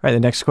 All right, the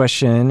next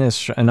question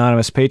is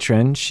anonymous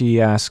patron. She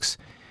asks,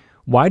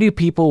 why do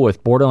people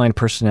with borderline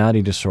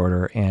personality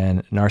disorder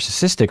and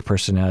narcissistic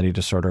personality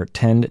disorder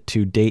tend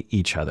to date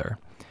each other?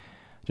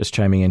 Just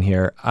chiming in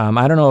here.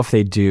 I don't know if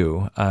they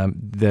do.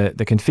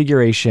 The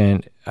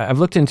configuration, I've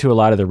looked into a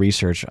lot of the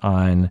research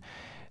on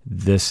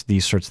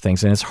these sorts of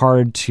things, and it's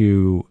hard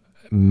to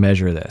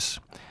measure this.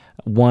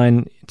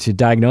 One, to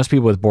diagnose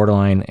people with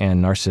borderline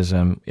and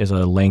narcissism is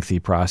a lengthy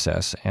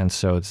process, and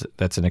so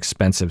that's an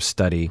expensive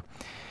study.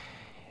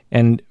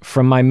 And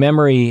from my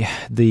memory,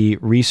 the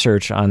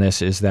research on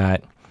this is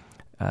that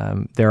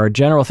there are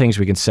general things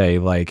we can say,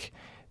 like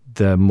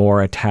the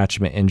more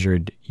attachment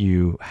injured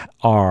you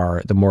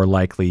are, the more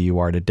likely you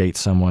are to date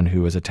someone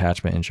who is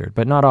attachment injured,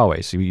 but not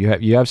always.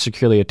 You have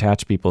securely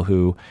attached people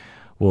who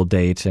will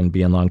date and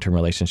be in long-term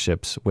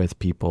relationships with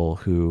people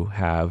who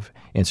have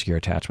insecure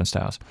attachment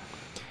styles.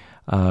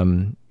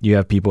 You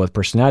have people with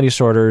personality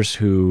disorders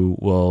who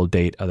will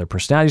date other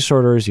personality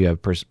disorders. You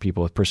have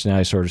people with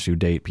personality disorders who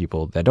date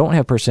people that don't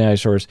have personality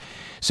disorders.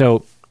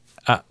 So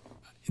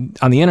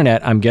on the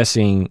internet, I'm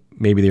guessing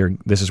maybe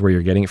this is where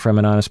you're getting it from,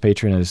 anonymous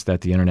patron, is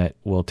that the internet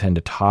will tend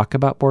to talk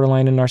about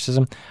borderline and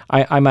narcissism.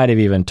 I might have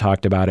even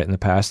talked about it in the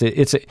past.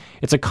 It's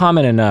a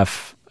common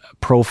enough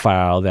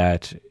profile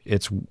that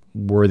it's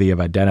worthy of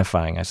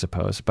identifying, I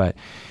suppose. But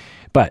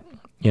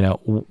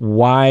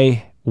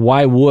why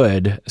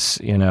would,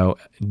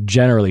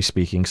 generally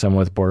speaking, someone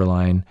with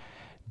borderline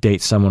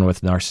date someone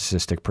with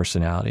narcissistic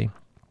personality?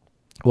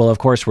 Well, of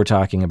course, we're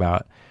talking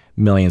about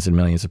millions and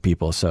millions of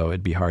people, so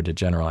it'd be hard to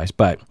generalize.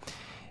 But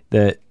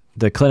the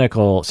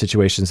clinical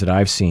situations that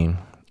I've seen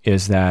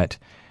is that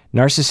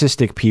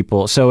narcissistic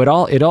people, so it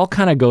all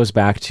kind of goes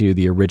back to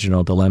the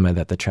original dilemma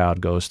that the child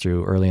goes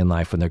through early in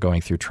life when they're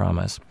going through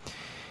traumas.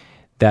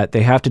 that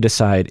they have to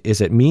decide, is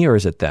it me or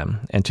is it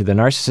them? And to the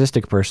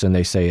narcissistic person,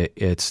 they say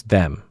it's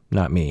them,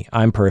 not me.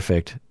 I'm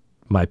perfect.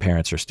 My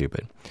parents are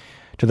stupid.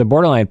 To the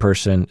borderline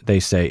person, they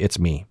say it's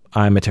me.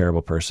 I'm a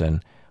terrible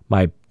person.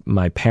 My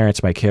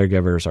parents, my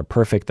caregivers are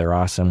perfect. They're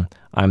awesome.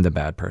 I'm the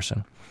bad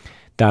person.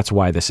 That's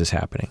why this is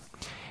happening.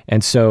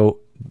 And so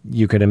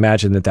you could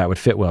imagine that that would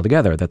fit well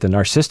together, that the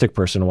narcissistic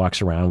person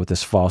walks around with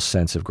this false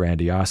sense of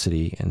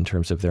grandiosity in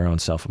terms of their own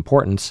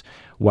self-importance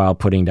while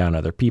putting down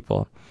other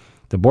people.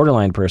 The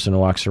borderline person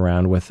walks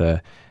around with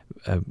a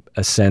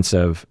sense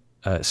of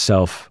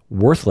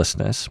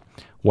self-worthlessness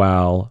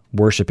while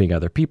worshiping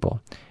other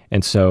people.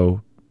 And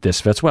so this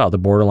fits well. The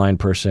borderline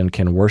person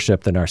can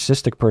worship the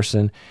narcissistic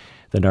person.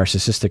 The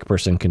narcissistic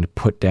person can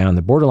put down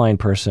the borderline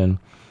person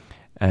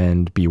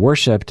and be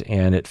worshipped,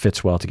 and it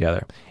fits well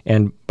together.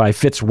 And by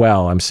fits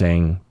well, I'm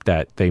saying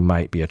that they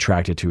might be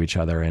attracted to each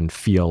other and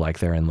feel like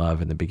they're in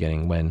love in the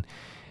beginning, when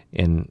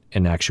in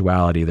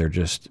actuality, they're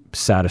just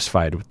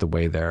satisfied with the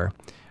way their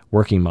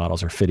working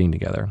models are fitting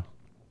together.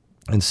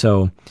 And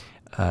so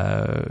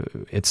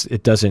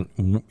it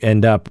doesn't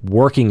end up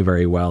working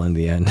very well in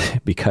the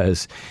end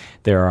because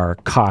there are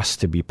costs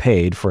to be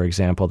paid. For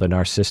example, the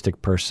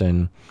narcissistic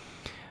person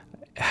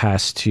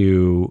has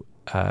to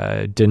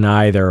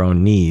deny their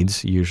own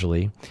needs,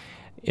 usually,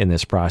 in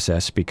this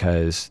process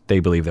because they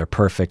believe they're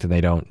perfect and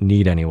they don't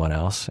need anyone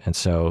else. And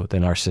so the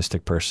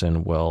narcissistic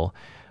person will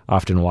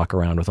often walk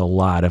around with a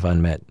lot of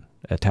unmet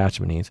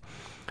attachment needs.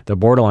 The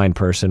borderline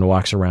person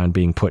walks around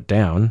being put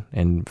down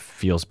and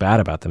feels bad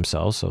about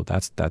themselves, so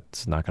that's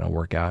not going to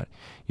work out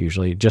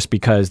usually. Just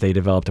because they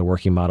developed a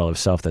working model of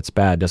self that's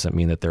bad doesn't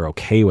mean that they're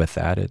okay with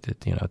that.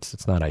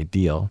 It's not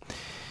ideal.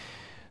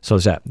 So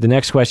is that. The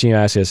next question you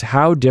ask is,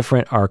 how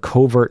different are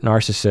covert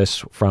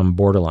narcissists from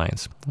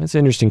borderlines? That's an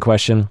interesting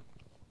question.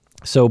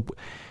 So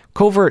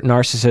covert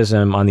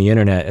narcissism on the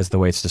internet, as the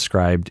way it's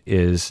described,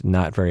 is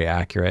not very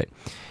accurate.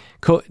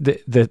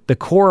 The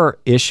core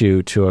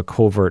issue to a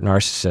covert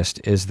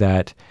narcissist is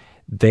that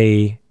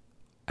they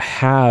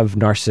have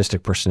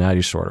narcissistic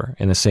personality disorder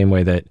in the same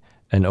way that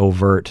an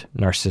overt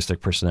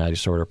narcissistic personality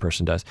disorder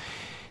person does.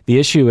 The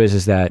issue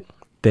is that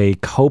they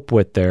cope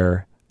with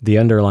the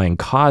underlying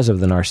cause of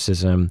the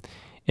narcissism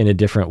in a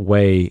different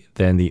way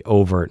than the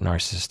overt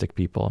narcissistic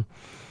people.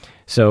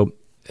 So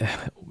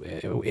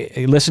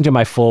listen to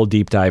my full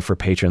deep dive for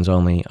patrons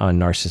only on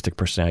narcissistic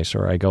personality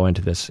disorder. I go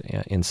into this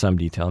in some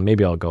detail, and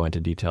maybe I'll go into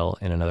detail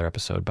in another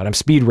episode, but I'm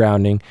speed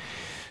rounding.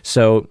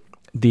 So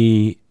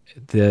the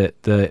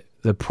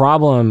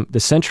problem,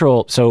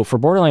 so for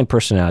borderline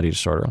personality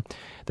disorder,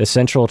 the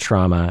central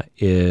trauma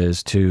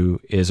is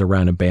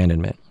around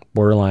abandonment.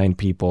 Borderline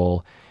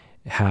people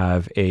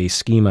have a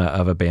schema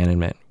of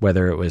abandonment,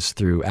 whether it was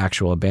through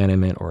actual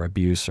abandonment or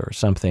abuse or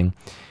something.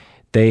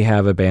 They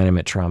have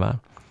abandonment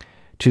trauma.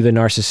 To the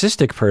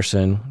narcissistic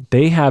person,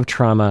 they have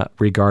trauma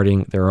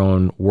regarding their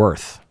own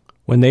worth.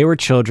 When they were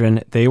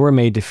children, they were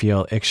made to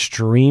feel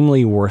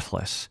extremely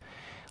worthless.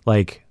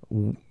 Like,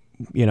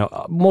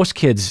 most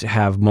kids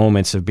have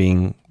moments of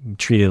being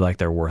treated like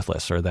they're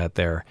worthless or that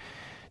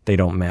they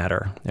don't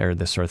matter or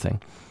this sort of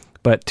thing.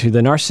 But to the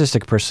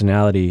narcissistic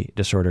personality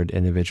disordered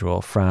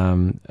individual,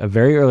 from a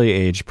very early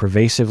age,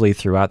 pervasively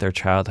throughout their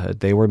childhood,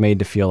 they were made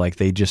to feel like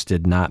they just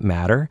did not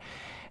matter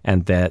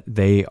and that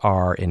they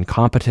are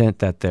incompetent,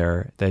 that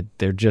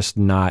they're just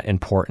not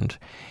important.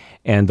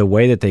 And the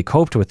way that they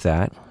coped with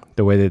that,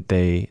 the way that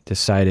they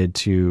decided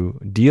to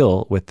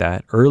deal with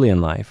that early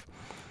in life,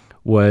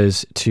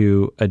 was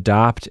to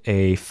adopt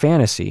a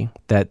fantasy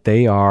that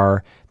they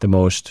are the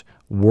most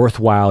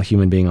worthwhile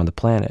human being on the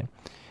planet,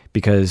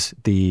 because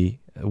the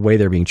way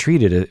they're being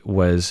treated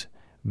was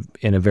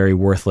in a very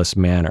worthless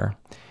manner.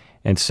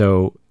 And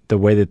so the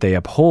way that they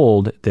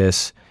uphold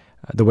this,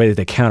 the way that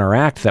they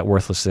counteract that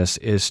worthlessness,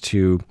 is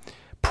to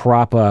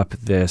prop up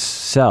this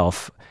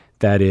self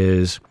that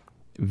is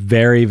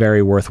very,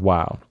 very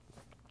worthwhile.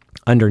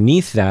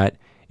 Underneath that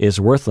is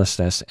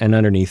worthlessness, and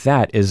underneath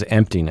that is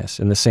emptiness,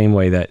 in the same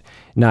way that,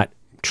 not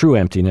true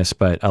emptiness,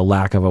 but a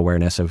lack of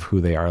awareness of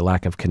who they are, a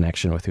lack of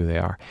connection with who they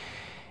are.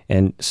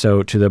 And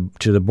so to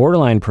the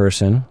borderline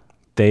person,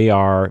 they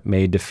are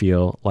made to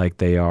feel like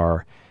they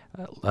are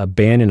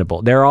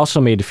abandonable. They're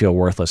also made to feel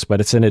worthless, but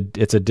it's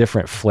a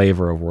different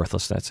flavor of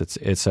worthlessness.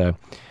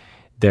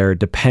 Their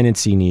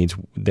dependency needs,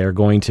 they're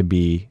going to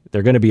be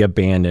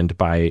abandoned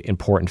by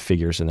important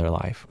figures in their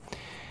life.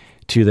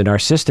 To the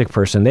narcissistic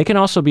person, they can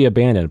also be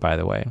abandoned, by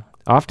the way.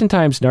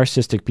 Oftentimes,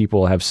 narcissistic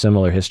people have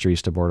similar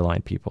histories to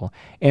borderline people,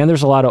 and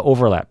there's a lot of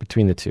overlap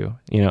between the two.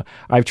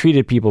 I've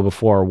treated people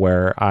before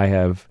where I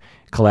have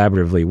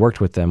collaboratively worked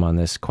with them on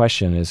this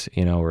question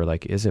we're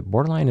like, is it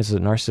borderline? Is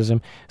it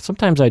narcissism?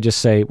 Sometimes I just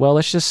say, well,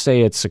 let's just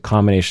say it's a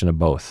combination of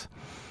both.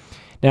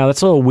 Now,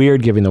 that's a little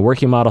weird given the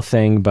working model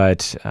thing,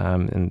 but,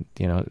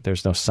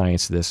 there's no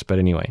science to this. But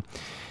anyway,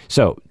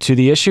 so to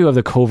the issue of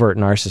the covert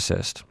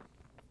narcissist,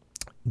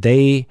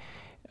 they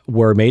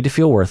were made to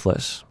feel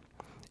worthless.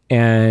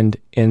 And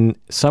in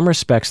some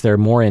respects, they're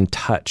more in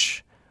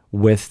touch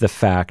with the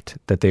fact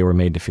that they were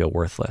made to feel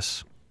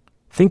worthless.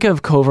 Think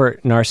of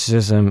covert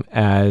narcissism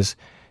as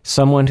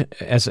someone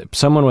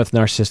with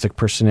narcissistic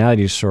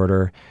personality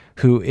disorder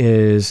who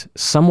is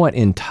somewhat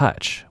in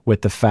touch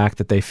with the fact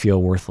that they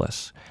feel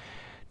worthless.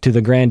 To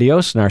the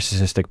grandiose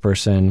narcissistic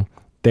person,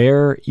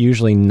 they're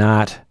usually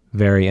not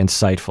very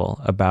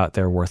insightful about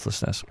their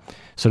worthlessness.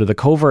 So to the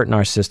covert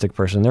narcissistic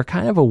person, they're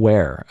kind of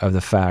aware of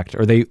the fact,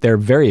 or they're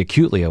very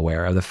acutely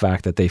aware of the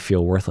fact that they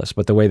feel worthless.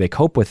 But the way they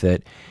cope with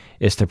it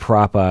is to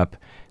prop up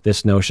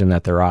this notion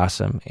that they're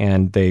awesome,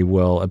 and they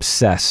will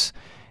obsess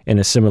in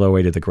a similar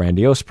way to the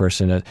grandiose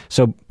person.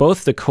 So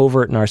both the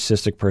covert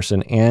narcissistic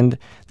person and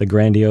the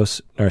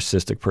grandiose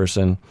narcissistic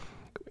person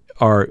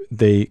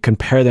they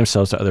compare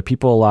themselves to other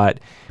people a lot.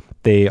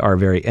 They are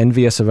very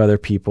envious of other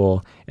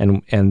people,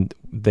 and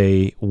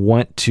they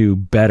want to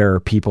better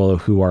people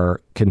who are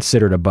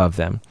considered above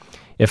them.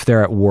 If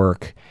they're at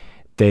work,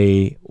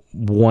 they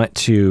want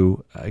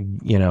to,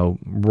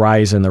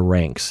 rise in the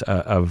ranks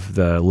of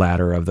the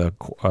ladder of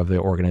the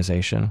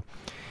organization.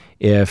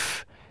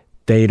 If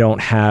they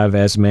don't have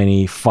as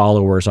many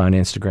followers on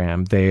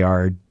Instagram, they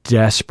are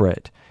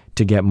desperate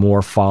to get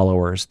more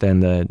followers than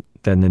the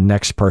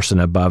next person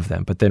above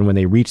them. But then when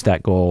they reach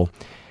that goal,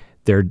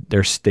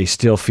 they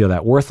still feel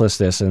that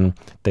worthlessness, and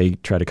they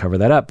try to cover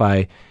that up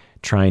by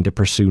trying to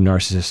pursue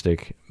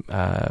narcissistic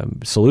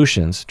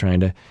solutions,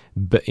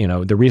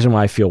 the reason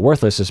why I feel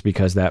worthless is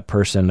because that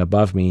person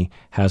above me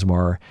has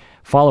more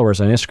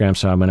followers on Instagram,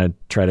 so I'm going to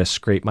try to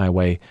scrape my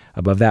way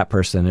above that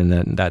person, and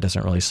then that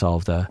doesn't really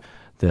solve the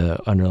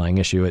underlying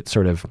issue. It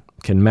sort of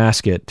can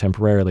mask it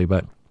temporarily.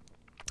 But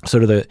so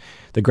to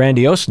the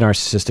grandiose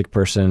narcissistic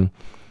person,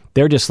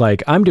 they're just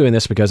like, I'm doing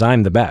this because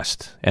I'm the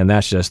best, and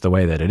that's just the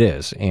way that it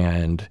is,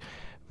 and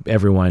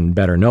everyone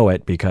better know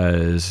it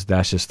because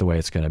that's just the way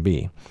it's going to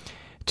be.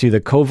 To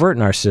the covert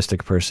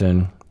narcissistic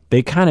person,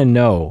 they kind of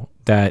know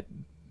that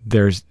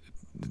they're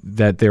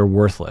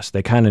worthless.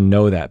 They kind of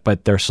know that,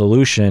 but their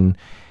solution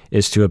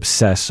is to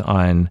obsess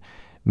on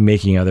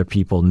making other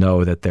people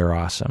know that they're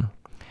awesome.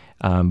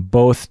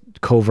 Both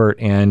covert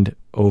and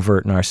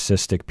overt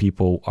narcissistic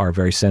people are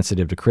very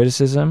sensitive to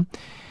criticism,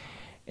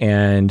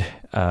 and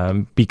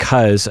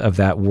because of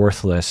that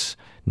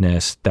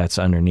worthlessness that's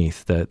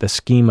underneath, the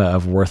schema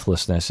of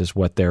worthlessness is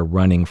what they're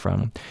running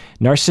from.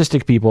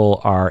 Narcissistic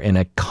people are in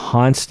a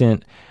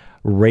constant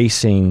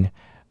racing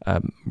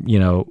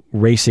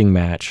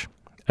match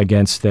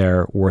against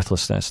their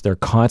worthlessness. They're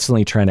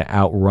constantly trying to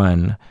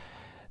outrun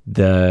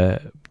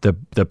the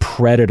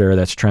predator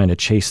that's trying to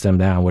chase them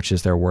down, which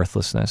is their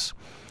worthlessness.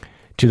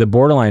 To the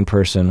borderline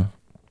person,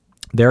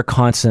 they're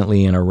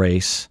constantly in a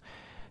race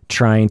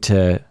trying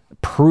to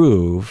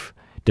prove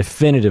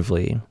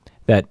definitively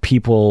that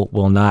people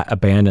will not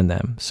abandon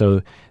them.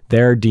 So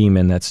their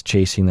demon that's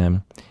chasing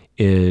them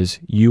is,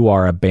 you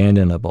are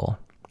abandonable.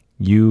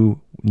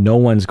 No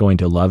one's going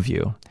to love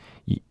you.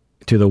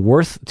 To the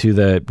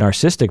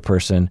narcissistic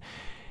person,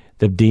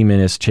 the demon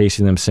is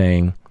chasing them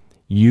saying,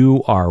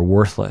 you are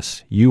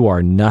worthless. You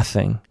are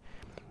nothing.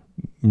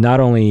 Not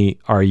only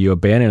are you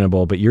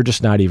abandonable, but you're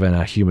just not even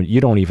a human. You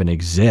don't even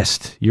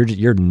exist.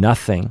 You're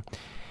nothing.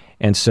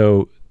 And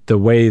so the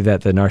way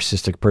that the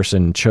narcissistic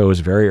person chose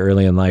very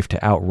early in life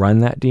to outrun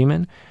that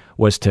demon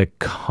was to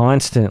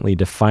constantly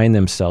define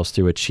themselves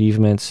through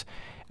achievements,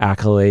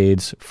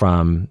 accolades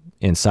from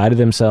inside of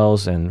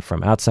themselves and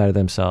from outside of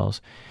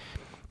themselves.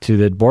 To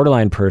the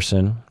borderline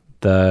person,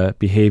 the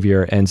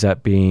behavior ends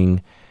up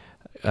being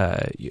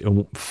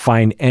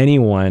find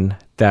anyone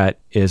that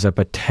is a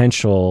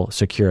potential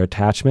secure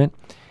attachment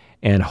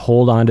and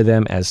hold on to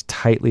them as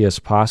tightly as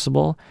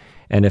possible.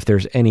 And if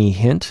there's any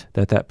hint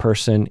that that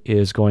person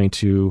is going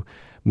to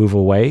move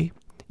away,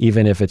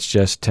 even if it's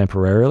just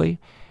temporarily,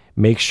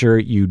 make sure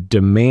you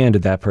demand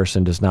that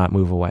person does not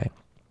move away.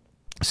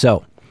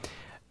 So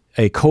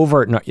in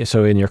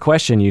your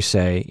question, you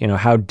say,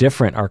 how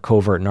different are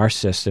covert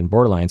narcissists and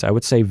borderlines? I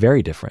would say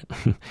very different.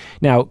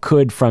 Now,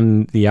 could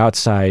from the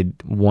outside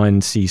one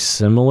see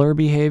similar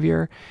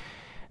behavior?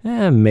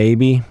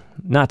 Maybe.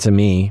 Not to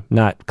me,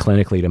 not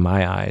clinically to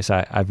my eyes.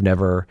 I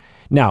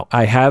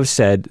have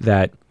said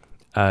that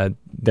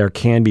there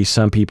can be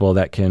some people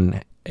that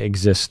can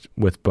exist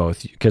with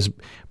both, because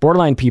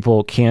borderline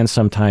people can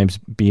sometimes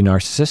be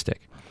narcissistic,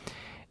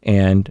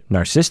 and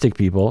narcissistic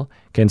people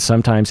can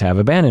sometimes have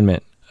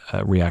abandonment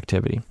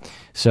reactivity.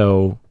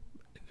 So,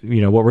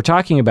 what we're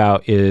talking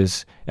about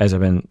is, as I've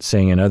been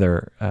saying in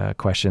other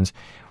questions,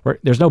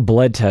 there's no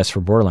blood test for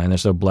borderline.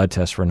 There's no blood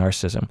test for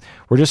narcissism.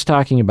 We're just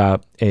talking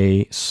about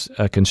a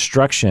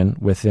construction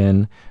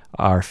within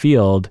our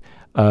field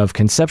of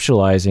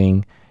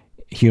conceptualizing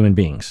human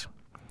beings.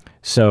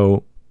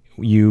 So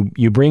you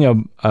bring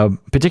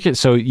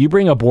you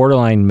bring a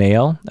borderline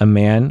male, a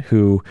man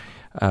who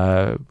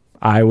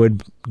I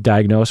would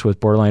diagnose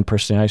with borderline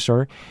personality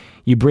disorder.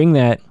 You bring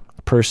that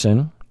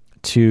person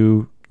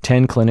to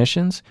 10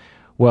 clinicians.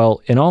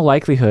 Well, in all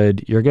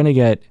likelihood, you're going to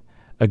get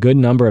a good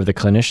number of the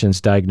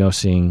clinicians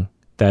diagnosing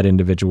that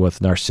individual with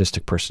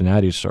narcissistic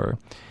personality disorder,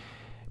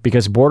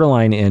 because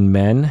borderline in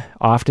men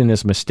often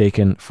is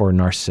mistaken for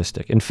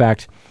narcissistic. In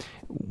fact,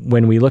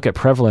 when we look at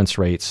prevalence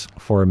rates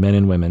for men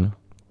and women,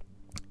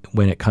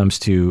 when it comes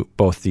to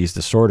both these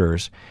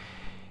disorders.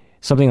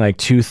 Something like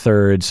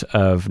 2/3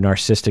 of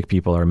narcissistic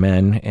people are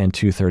men and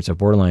 2/3 of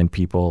borderline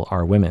people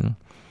are women.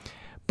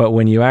 But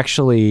when you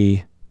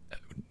actually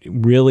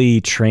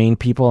really train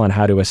people on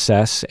how to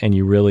assess and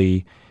you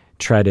really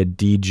try to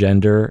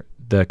degender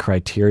the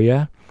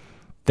criteria,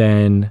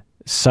 then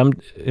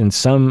in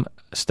some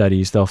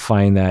studies they'll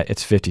find that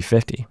it's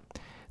 50-50,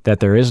 that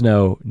there is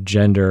no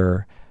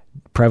gender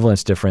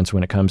prevalence difference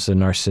when it comes to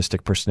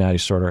narcissistic personality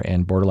disorder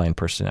and borderline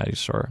personality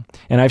disorder.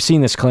 And I've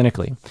seen this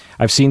clinically.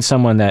 I've seen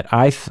someone that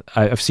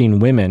I've seen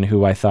women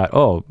who I thought,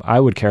 oh, I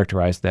would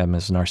characterize them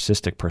as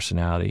narcissistic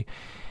personality.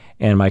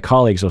 And my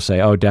colleagues will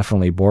say, oh,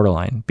 definitely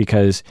borderline,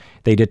 because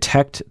they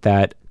detect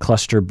that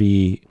cluster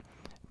B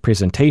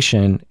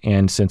presentation.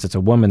 And since it's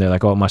a woman, they're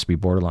like, oh, it must be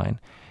borderline.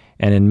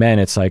 And in men,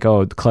 it's like,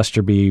 oh,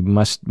 cluster B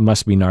must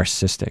be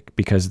narcissistic,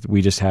 because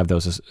we just have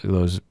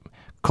those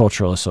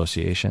cultural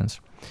associations.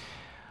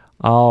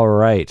 All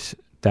right.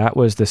 That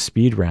was the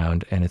speed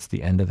round, and it's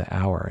the end of the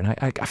hour. And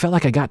I felt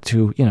like I got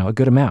to, a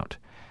good amount.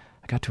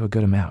 I got to a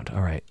good amount.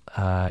 All right.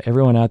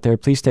 Everyone out there,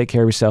 please take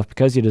care of yourself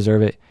because you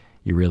deserve it.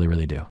 You really,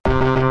 really do.